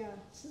 Yeah,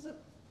 this is a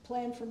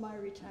plan for my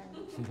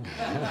retirement.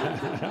 I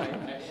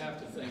have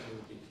to think it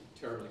would be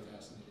terribly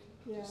fascinating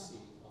to see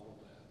all of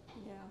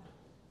that.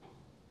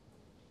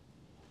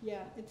 Yeah.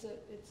 Yeah, it's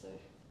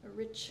a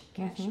rich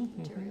cache of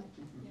material.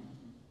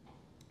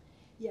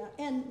 Yeah,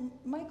 and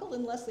Michael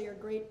and Leslie are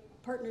great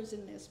partners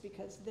in this,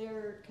 because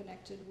they're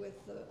connected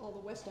with all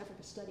the West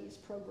Africa Studies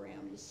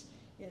programs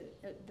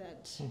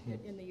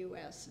in the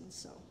U.S., and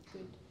so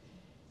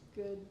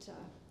good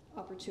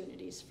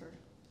opportunities for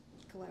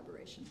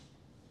collaboration.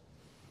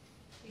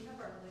 We have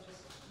our religious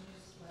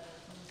newsletter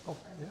from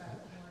private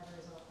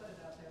libraries. I'll put it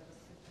out there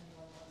just if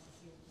anyone wants to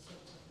see the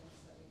sorts of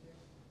things that we do.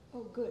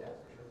 Oh, good.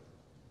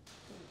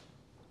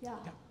 Yeah.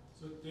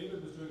 So David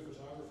was doing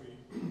photography.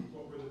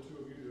 What were the two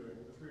of you doing?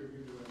 The three of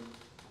you doing?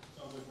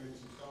 Sounds like maybe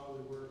some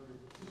scholarly work. Your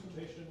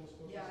dissertation was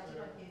focused Yeah, I did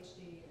there. my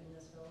PhD in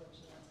this village,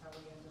 and that's how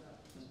we ended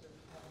up sort of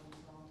having these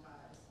long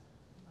ties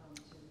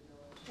to the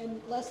village. And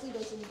Leslie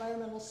does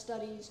environmental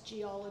studies,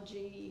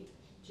 geology,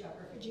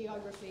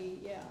 geography,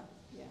 yeah.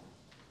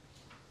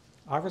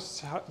 I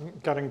was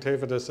getting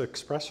David his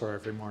espresso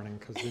every morning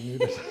because he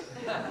needed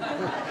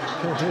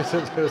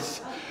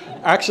his.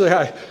 Actually,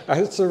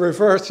 it's the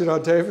reverse.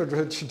 David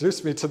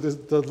introduced me to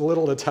the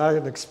little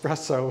Italian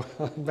espresso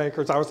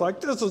makers. I was like,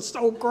 this is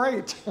so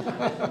great.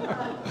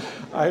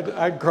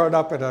 I'd grown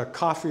up in a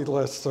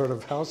coffee-less sort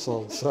of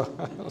household, so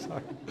I was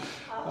like,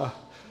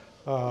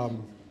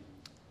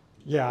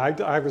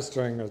 I was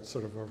doing a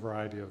sort of a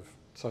variety of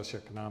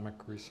socioeconomic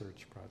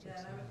research projects. Yeah,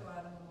 and I would go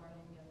out in the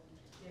morning, and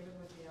David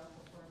would be out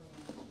before me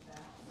and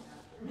back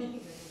after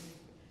me,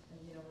 and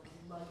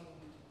lugging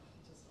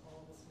just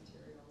all this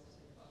material to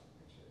take lots of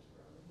pictures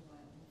wherever he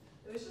went.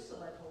 It was just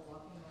delightful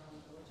walking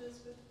around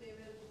villages with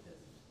David, because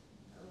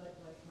like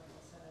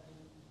Michael said, and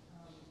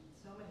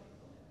so many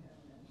people knew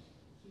him, and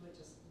he would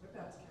just whip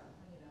out his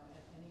camera,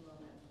 at any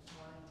moment,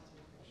 wanting to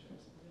take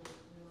pictures,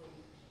 really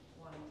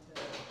wanting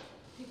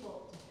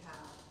people to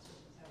have sort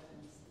of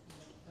evidence,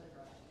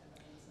 photographic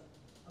evidence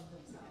of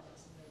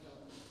themselves and their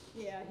ability.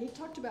 Yeah, he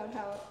talked about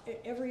how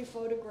every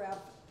photograph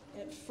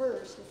at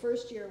first, the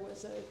first year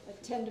was a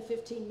 10 to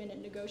 15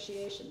 minute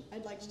negotiation.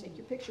 I'd like to take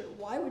your picture.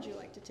 Why would you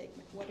like to take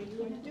me? What are you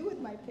going to do with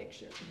my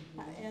picture?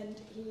 And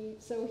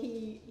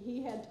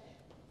he had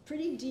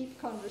pretty deep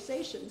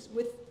conversations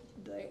with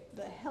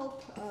the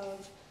help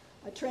of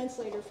a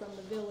translator from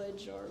the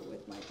village, or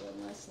with Michael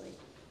and Leslie.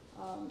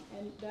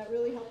 And that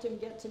really helped him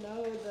get to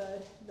know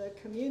the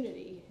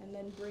community, and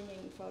then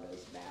bringing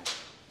photos back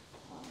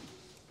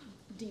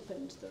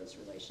deepened those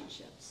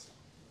relationships.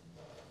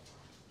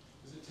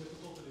 Is it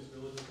typical for these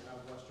villages to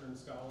have Western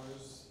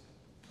scholars,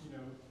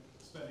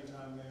 spending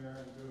time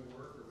there and doing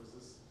work, or was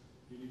this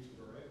unique to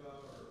Bereba,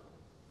 or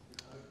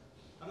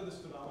how did this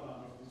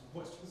phenomenon of these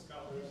Western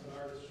scholars and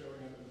artists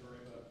showing up in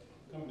Bereba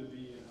come to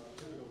be, and how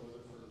typical was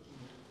it for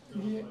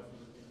village life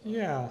in Burkina Faso?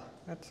 Yeah,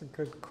 that's a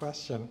good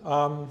question.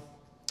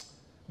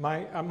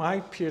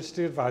 My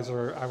PhD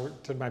advisor,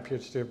 did my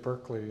PhD at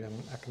Berkeley in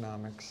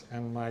economics,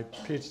 and my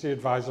PhD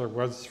advisor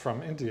was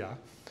from India.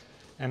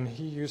 And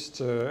he used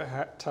to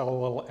tell a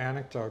little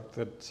anecdote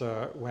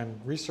that when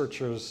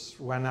researchers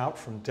went out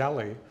from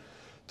Delhi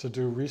to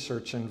do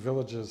research in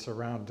villages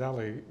around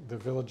Delhi, the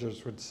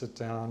villagers would sit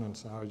down and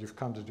say, oh, you've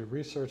come to do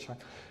research.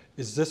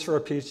 Is this for a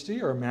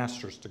PhD or a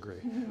master's degree?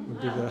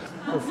 Would be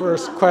the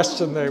first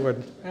question they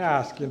would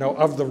ask, you know,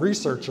 of the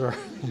researcher.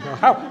 You know,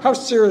 how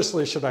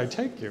seriously should I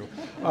take you?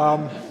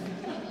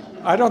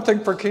 I don't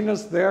think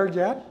Burkina's there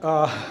yet,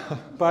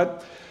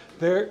 but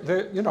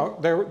the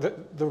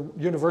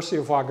University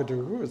of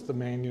Ouagadougou is the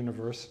main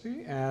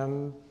university,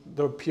 and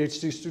the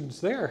PhD students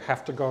there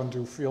have to go and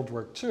do field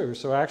work too.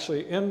 So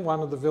actually, in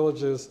one of the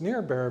villages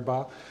near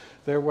Bereba,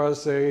 there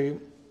was a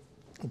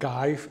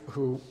guy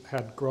who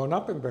had grown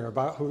up in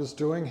Bereba who was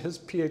doing his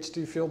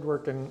PhD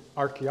fieldwork in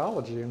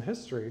archaeology and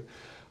history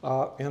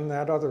in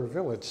that other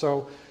village.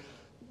 So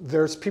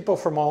there's people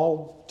from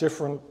all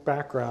different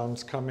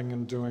backgrounds coming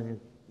and doing,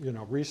 you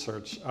know,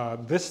 research.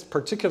 This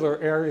particular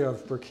area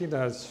of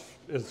Burkina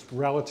is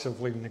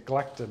relatively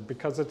neglected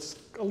because it's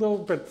a little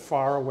bit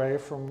far away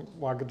from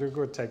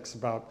Ouagadougou. It takes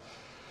about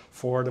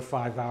 4 to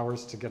 5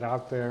 hours to get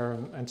out there.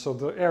 And so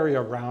the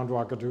area around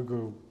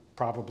Ouagadougou,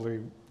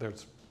 probably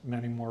there's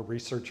many more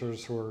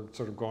researchers who are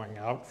sort of going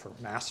out for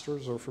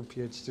masters or for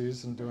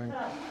PhDs and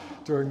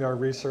doing their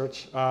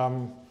research.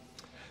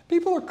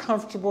 People are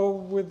comfortable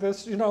with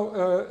this. You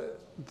know,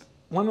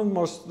 one of the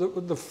most,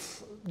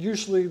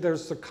 usually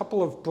there's a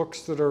couple of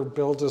books that are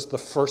billed as the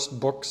first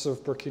books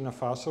of Burkina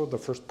Faso, the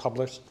first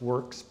published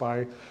works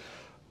by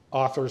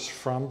authors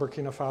from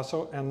Burkina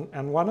Faso.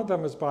 And one of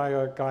them is by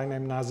a guy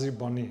named Nazi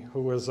Boni,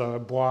 who was a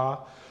Bois,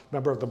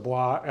 member of the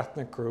Bois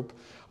ethnic group,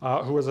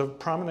 who was a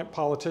prominent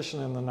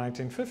politician in the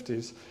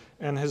 1950s.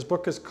 And his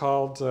book is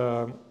called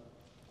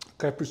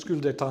Crépuscule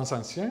des Temps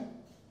Anciens,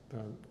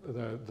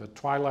 the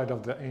Twilight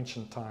of the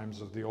Ancient Times,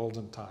 of the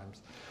Olden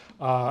Times.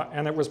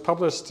 And it was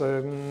published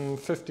in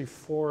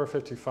 54 or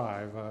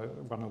 55,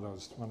 one of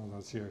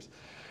those years.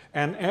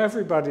 And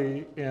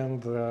everybody in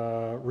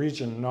the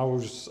region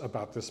knows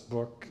about this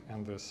book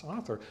and this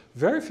author.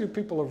 Very few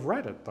people have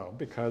read it, though,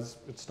 because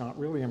it's not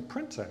really in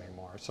print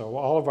anymore. So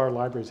all of our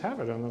libraries have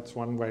it, and that's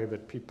one way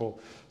that people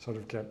sort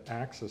of get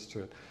access to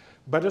it.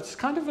 But it's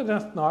kind of an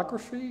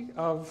ethnography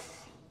of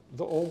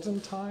the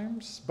olden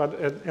times, but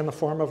in the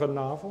form of a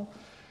novel.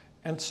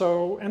 And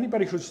so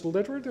anybody who's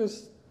literate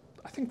is,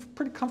 I think,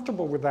 pretty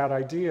comfortable with that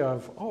idea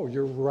of, oh,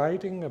 you're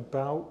writing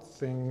about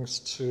things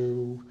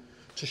to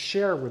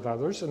share with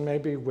others, and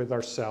maybe with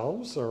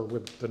ourselves or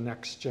with the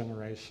next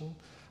generation.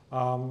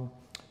 So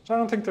I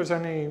don't think there's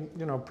any,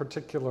 you know,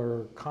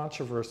 particular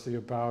controversy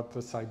about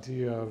this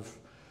idea of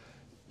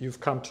you've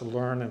come to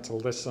learn and to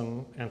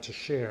listen and to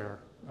share.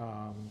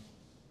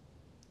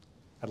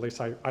 At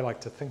least I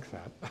like to think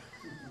that.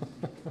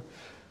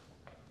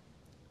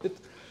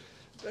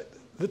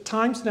 The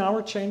times now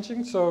are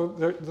changing, so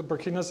the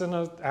Burkina's in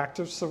an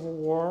active civil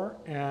war,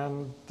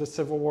 and the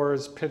civil war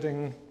is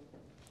pitting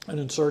an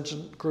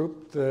insurgent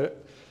group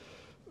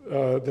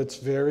that's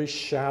very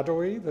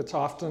shadowy, that's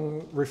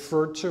often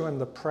referred to in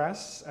the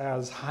press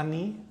as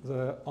Hani,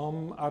 the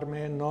Hommes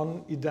Armés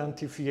Non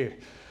Identifiés,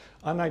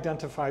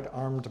 unidentified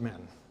armed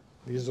men.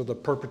 These are the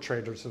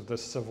perpetrators of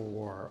this civil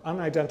war,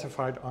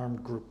 unidentified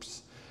armed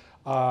groups.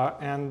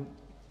 And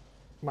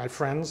my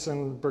friends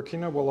in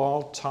Burkina will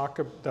all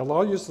they'll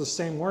all use the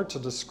same word to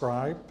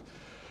describe.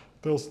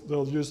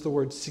 They'll use the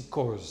word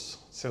psychose.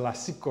 C'est la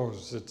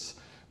psychose. It's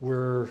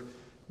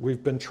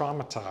we've been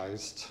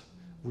traumatized.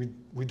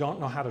 We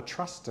don't know how to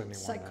trust anyone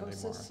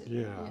Psychosis,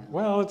 anymore. Yeah.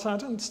 Well, it's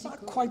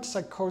not quite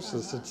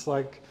psychosis. It's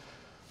like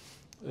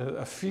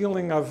a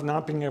feeling of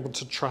not being able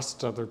to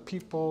trust other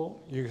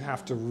people. You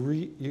have to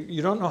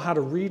you don't know how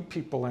to read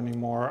people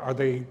anymore. Are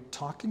they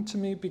talking to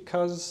me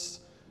because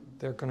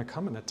they're going to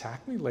come and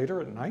attack me later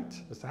at night?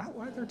 Is that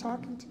why they're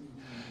talking to me?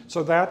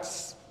 So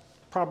that's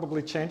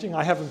probably changing.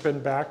 I haven't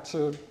been back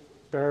to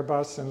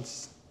Bereba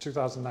since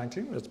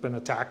 2019. It's been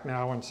attacked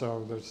now, and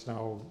so there's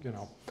no, you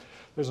know,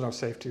 there's no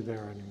safety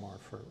there anymore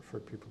for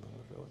people in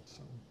the village.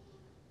 So.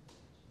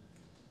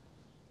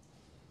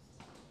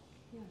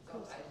 Yeah,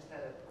 So I just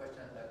had a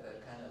question about the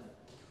kind of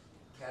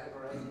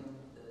categorizing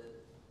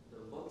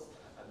the books.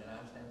 I mean, I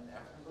understand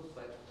African books,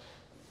 but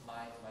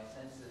my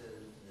sense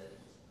is that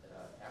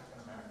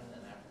African American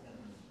and African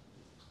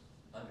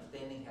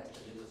understanding has to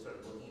do with sort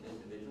of looking at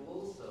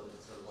individuals. So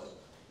it's sort of like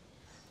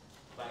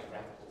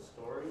biographical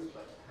stories,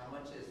 but how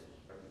much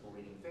are people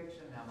reading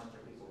fiction? How much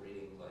are people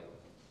reading, like,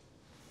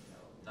 you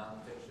know,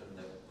 nonfiction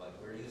that, like,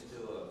 we're used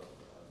to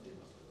you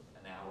know, sort of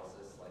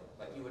analysis,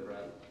 like you would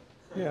write?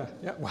 Yeah.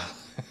 Well,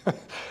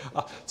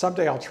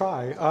 someday I'll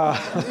try.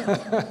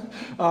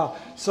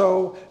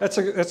 So that's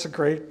a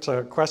great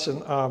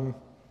question.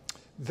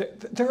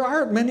 There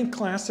are many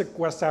classic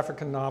West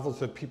African novels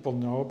that people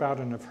know about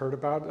and have heard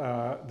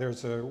about.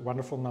 There's a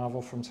wonderful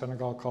novel from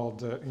Senegal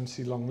called Une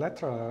si longue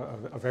lettre,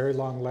 a very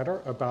long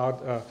letter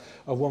about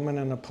a woman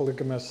in a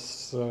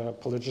polygynous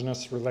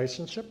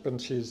relationship,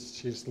 and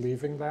she's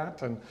leaving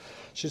that, and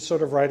she's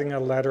sort of writing a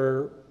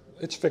letter.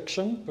 It's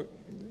fiction, but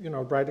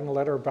writing a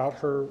letter about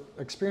her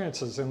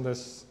experiences in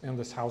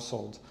this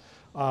household.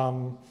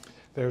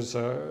 There's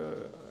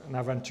an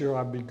aventure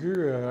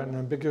ambiguë, an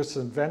ambiguous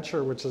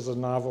adventure, which is a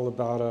novel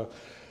about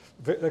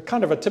a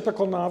kind of a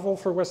typical novel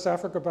for West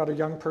Africa, about a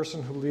young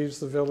person who leaves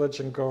the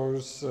village and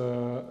goes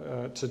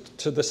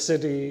to the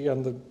city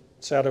and the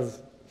set of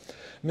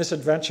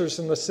misadventures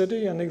in the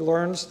city, and he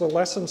learns the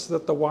lessons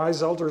that the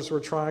wise elders were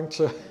trying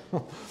to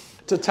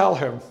tell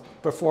him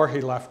before he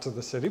left to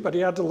the city, but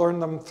he had to learn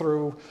them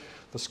through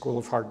the school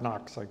of hard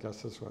knocks, I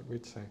guess is what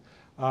we'd say.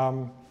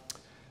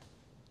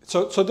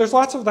 So there's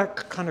lots of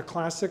that kind of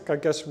classic, I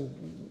guess,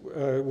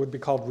 would be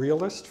called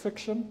realist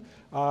fiction.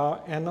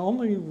 And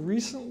only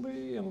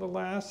recently, in the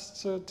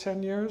last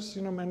 10 years,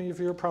 many of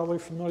you are probably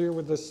familiar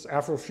with this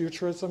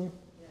Afrofuturism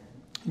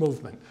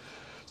movement.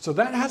 So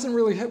that hasn't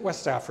really hit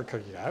West Africa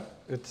yet.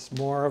 It's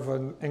more of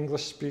an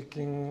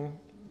English-speaking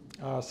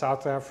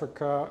South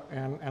Africa,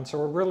 and so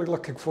we're really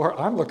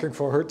I'm looking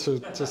forward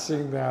to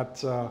seeing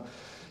that,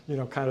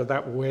 kind of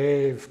that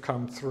wave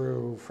come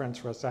through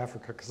French West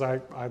Africa, because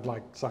I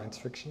like science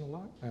fiction a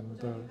lot.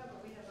 And we have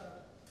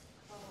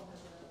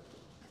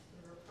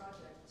a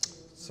project to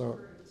so,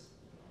 recruit.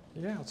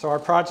 yeah, so our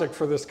project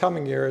for this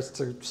coming year is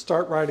to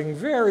start writing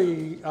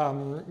very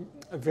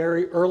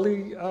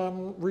early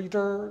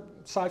reader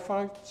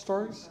sci-fi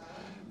stories,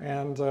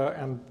 and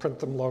print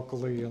them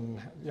locally, and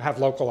have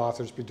local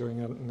authors be doing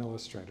it and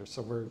illustrators.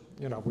 So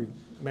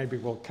maybe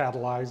we'll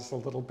catalyze a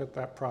little bit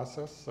that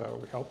process.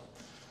 We hope.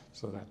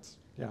 So that's,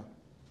 yeah.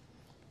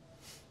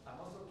 I'm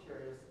also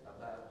curious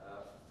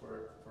about,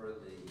 for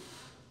the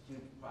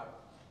huge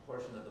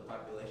portion of the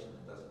population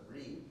that doesn't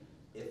read,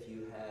 if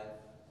you have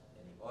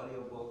any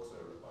audiobooks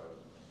or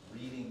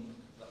reading,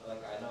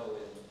 like I know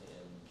in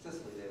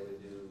Sicily they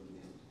would do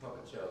these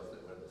puppet shows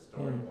that were the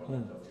story,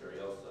 Orlando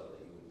Furioso,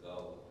 that you would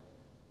go,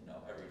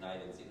 every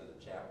night and see another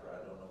chapter. I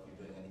don't know if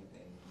you're doing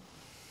anything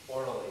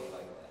orally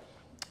like that.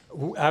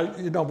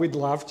 We'd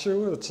love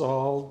to. It's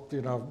all,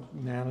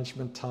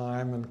 management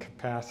time and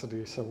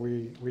capacity. So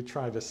we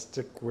try to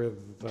stick with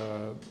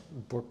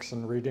books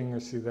and reading. We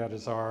see that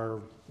as our,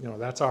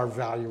 that's our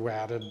value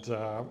added.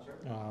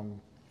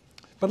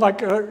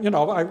 But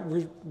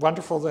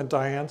wonderful that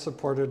Diane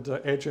supported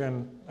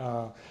Adrian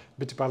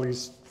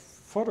Bitibali's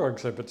photo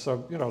exhibit.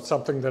 So,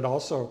 something that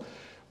also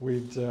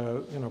we'd,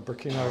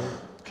 Burkina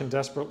can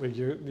desperately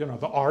use,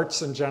 the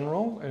arts in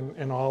general,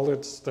 and all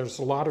there's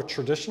a lot of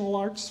traditional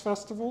arts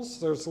festivals.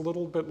 There's a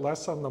little bit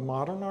less on the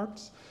modern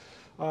arts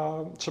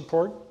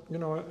support,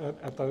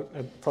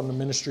 from the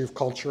Ministry of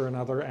Culture and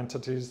other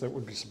entities that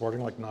would be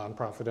supporting, like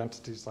nonprofit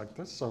entities like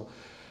this. So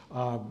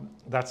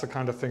that's the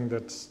kind of thing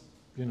that's,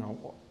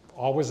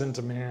 always in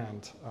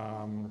demand,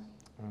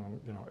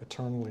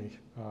 eternally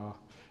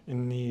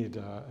in need,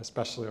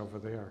 especially over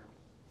there.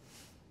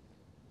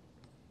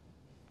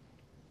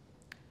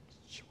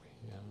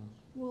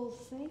 Well,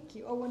 thank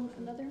you. Oh,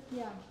 another?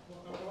 Yeah.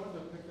 Well, I wanted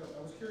to pick up,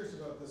 I was curious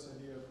about this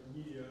idea of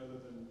media other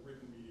than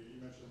written media.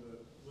 You mentioned that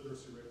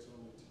literacy rates are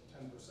only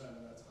 10%,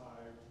 and that's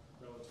high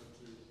relative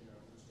to,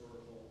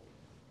 historical.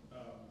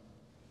 I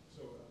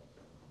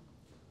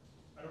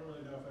don't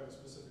really know if I have a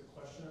specific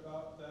question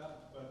about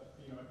that, but,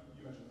 you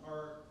mentioned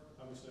art.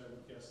 Obviously, I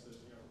would guess that,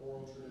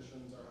 oral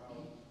traditions are how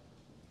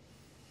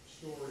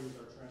stories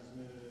are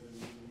transmitted and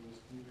meaning is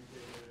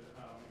communicated.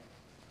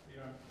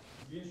 It'd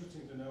be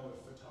interesting to know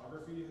if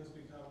photography has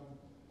become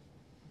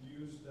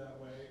used that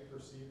way,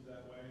 perceived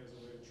that way, as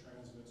a way to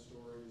transmit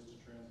stories, to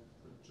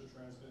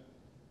transmit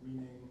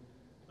meaning.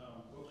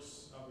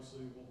 Books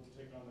obviously will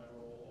take on that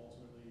role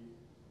ultimately.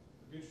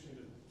 It'd be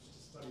interesting to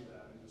study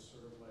that and just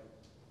sort of like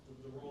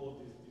the role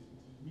of these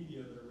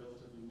media that are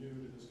relatively new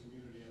to this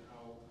community and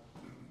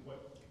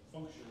what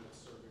function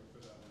it's serving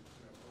for them,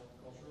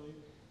 culturally.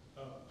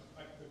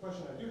 The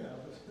question I do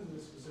have, in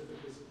this specific,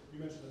 is you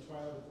mentioned the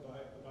twilight of the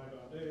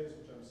bygone days,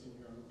 which I'm seeing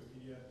here on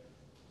Wikipedia.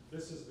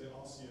 This is the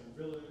ancien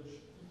village.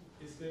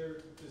 Is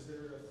there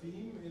a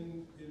theme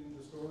in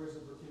the stories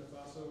of Burkina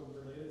Faso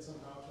related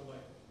somehow to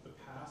like the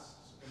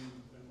past and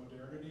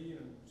modernity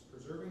and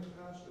preserving the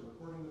past or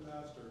recording the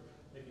past or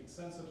making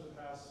sense of the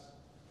past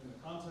in the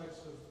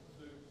context of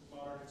the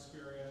modern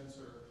experience?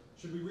 Or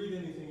should we read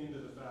anything into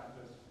the fact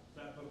that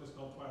that book is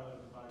called Twilight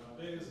of the Bygone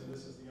Days and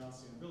this is the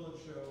ancien village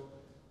show?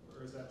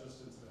 Or is that just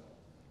incidental?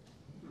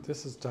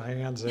 This is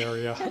Diane's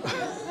area.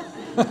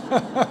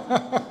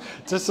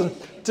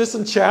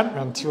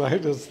 Disenchantment,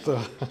 right, that's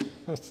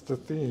the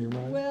theme,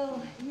 right?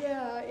 Well,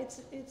 yeah,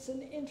 it's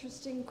an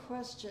interesting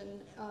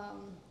question.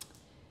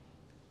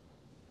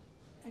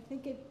 I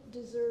think it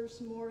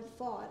deserves more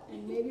thought,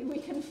 and maybe we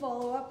can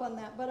follow up on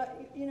that. But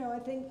I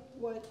think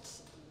what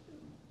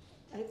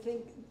I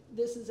think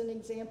this is an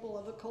example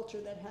of a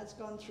culture that has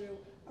gone through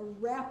a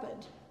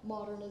rapid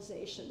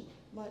modernization,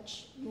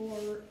 much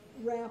more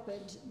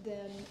rapid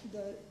than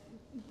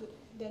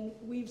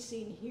we've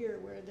seen here,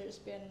 where there's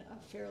been a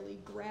fairly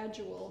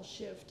gradual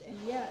shift. And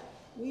yet,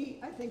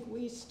 I think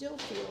we still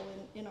feel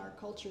in our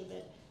culture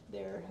that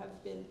there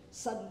have been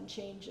sudden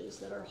changes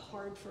that are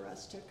hard for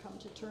us to come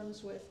to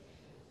terms with.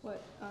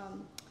 What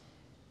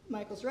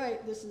Michael's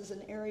right, this is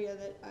an area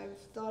that I've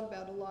thought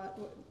about a lot.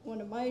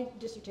 One of my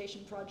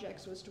dissertation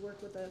projects was to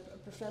work with a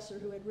professor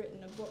who had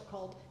written a book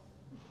called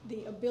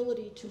The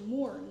Ability to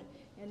Mourn,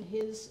 and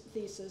his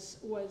thesis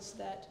was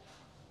that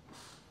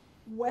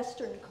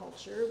Western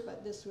culture,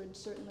 but this would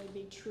certainly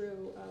be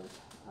true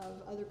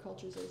of other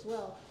cultures as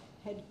well,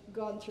 had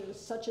gone through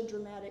such a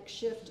dramatic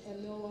shift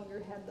and no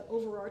longer had the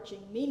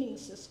overarching meaning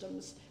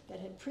systems that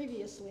had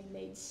previously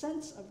made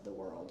sense of the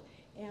world,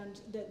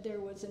 and that there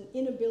was an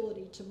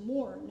inability to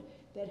mourn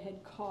that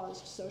had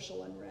caused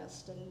social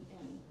unrest and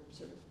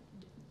sort of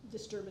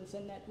disturbance,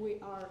 and that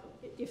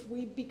if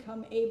we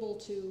become able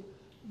to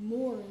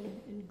mourn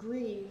and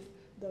grieve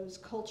those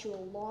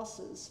cultural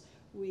losses,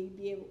 we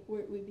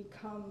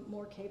become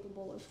more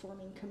capable of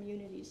forming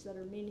communities that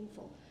are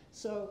meaningful.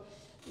 So,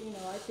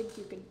 I think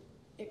you could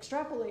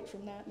extrapolate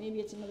from that. Maybe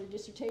it's another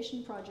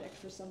dissertation project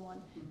for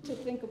someone to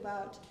think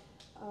about,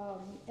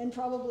 and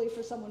probably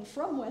for someone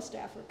from West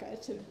Africa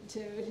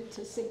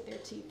to sink their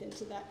teeth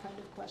into that kind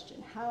of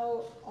question.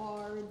 How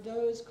are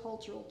those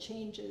cultural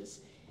changes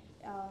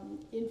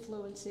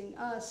influencing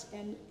us,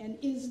 and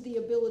is the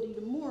ability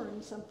to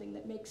mourn something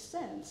that makes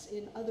sense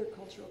in other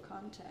cultural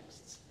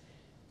contexts?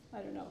 I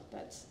don't know,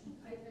 that's...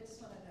 I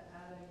just wanted to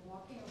add,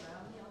 walking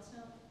around the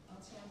ancien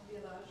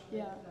village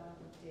with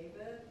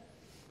David,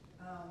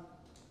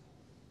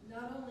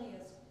 not only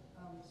is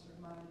sort of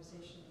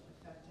modernization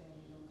affecting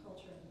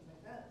culture and things like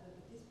that, but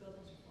these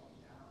buildings are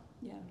falling down.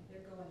 Yeah.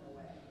 They're going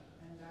away,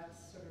 and that's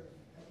sort of,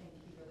 I think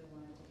he really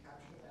wanted to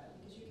capture that,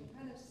 because you can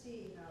kind of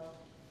see how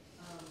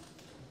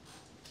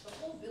the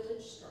whole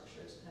village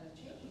structure is kind of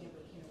changing in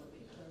Burkina, where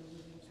people are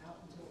moving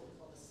out into what we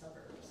call the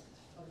suburbs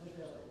of the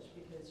village,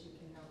 because you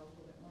can have a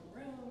little bit more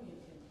room.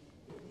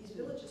 These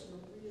villages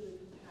were really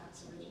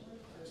compact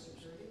originally for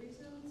security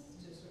reasons,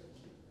 to sort of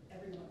keep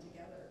everyone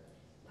together.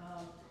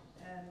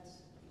 And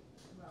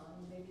well,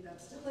 maybe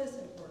that still is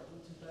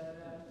important, but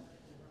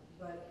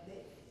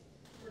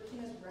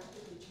Burkina is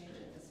rapidly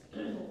changing as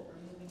people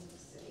are moving to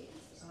cities.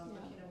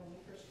 Burkina, when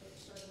we first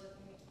started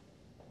working,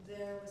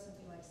 there was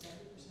something like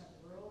 70%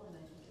 rural, and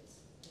I think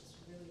it's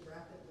really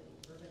rapidly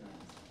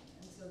urbanizing.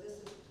 And so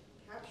this is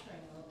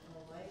capturing a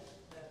life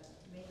that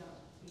may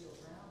not be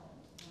around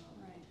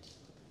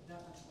that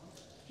much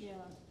longer. Yeah.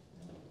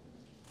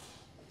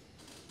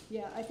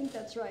 Yeah, I think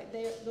that's right.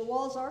 The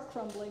walls are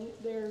crumbling.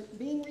 They're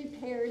being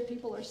repaired.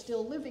 People are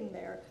still living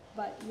there.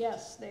 But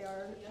yes, they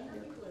are.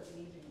 Younger people are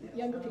leaving.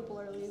 Younger people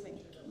are leaving.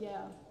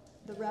 Yeah.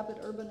 The rapid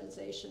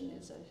urbanization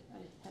has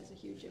a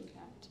huge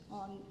impact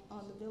on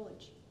the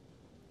village.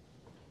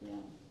 Yeah.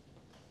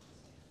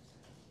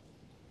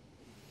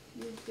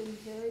 You've been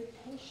very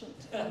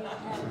patient. And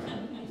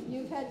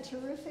you've had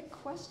terrific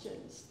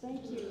questions.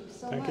 Thank you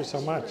so much. Thank you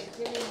so much.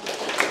 For giving us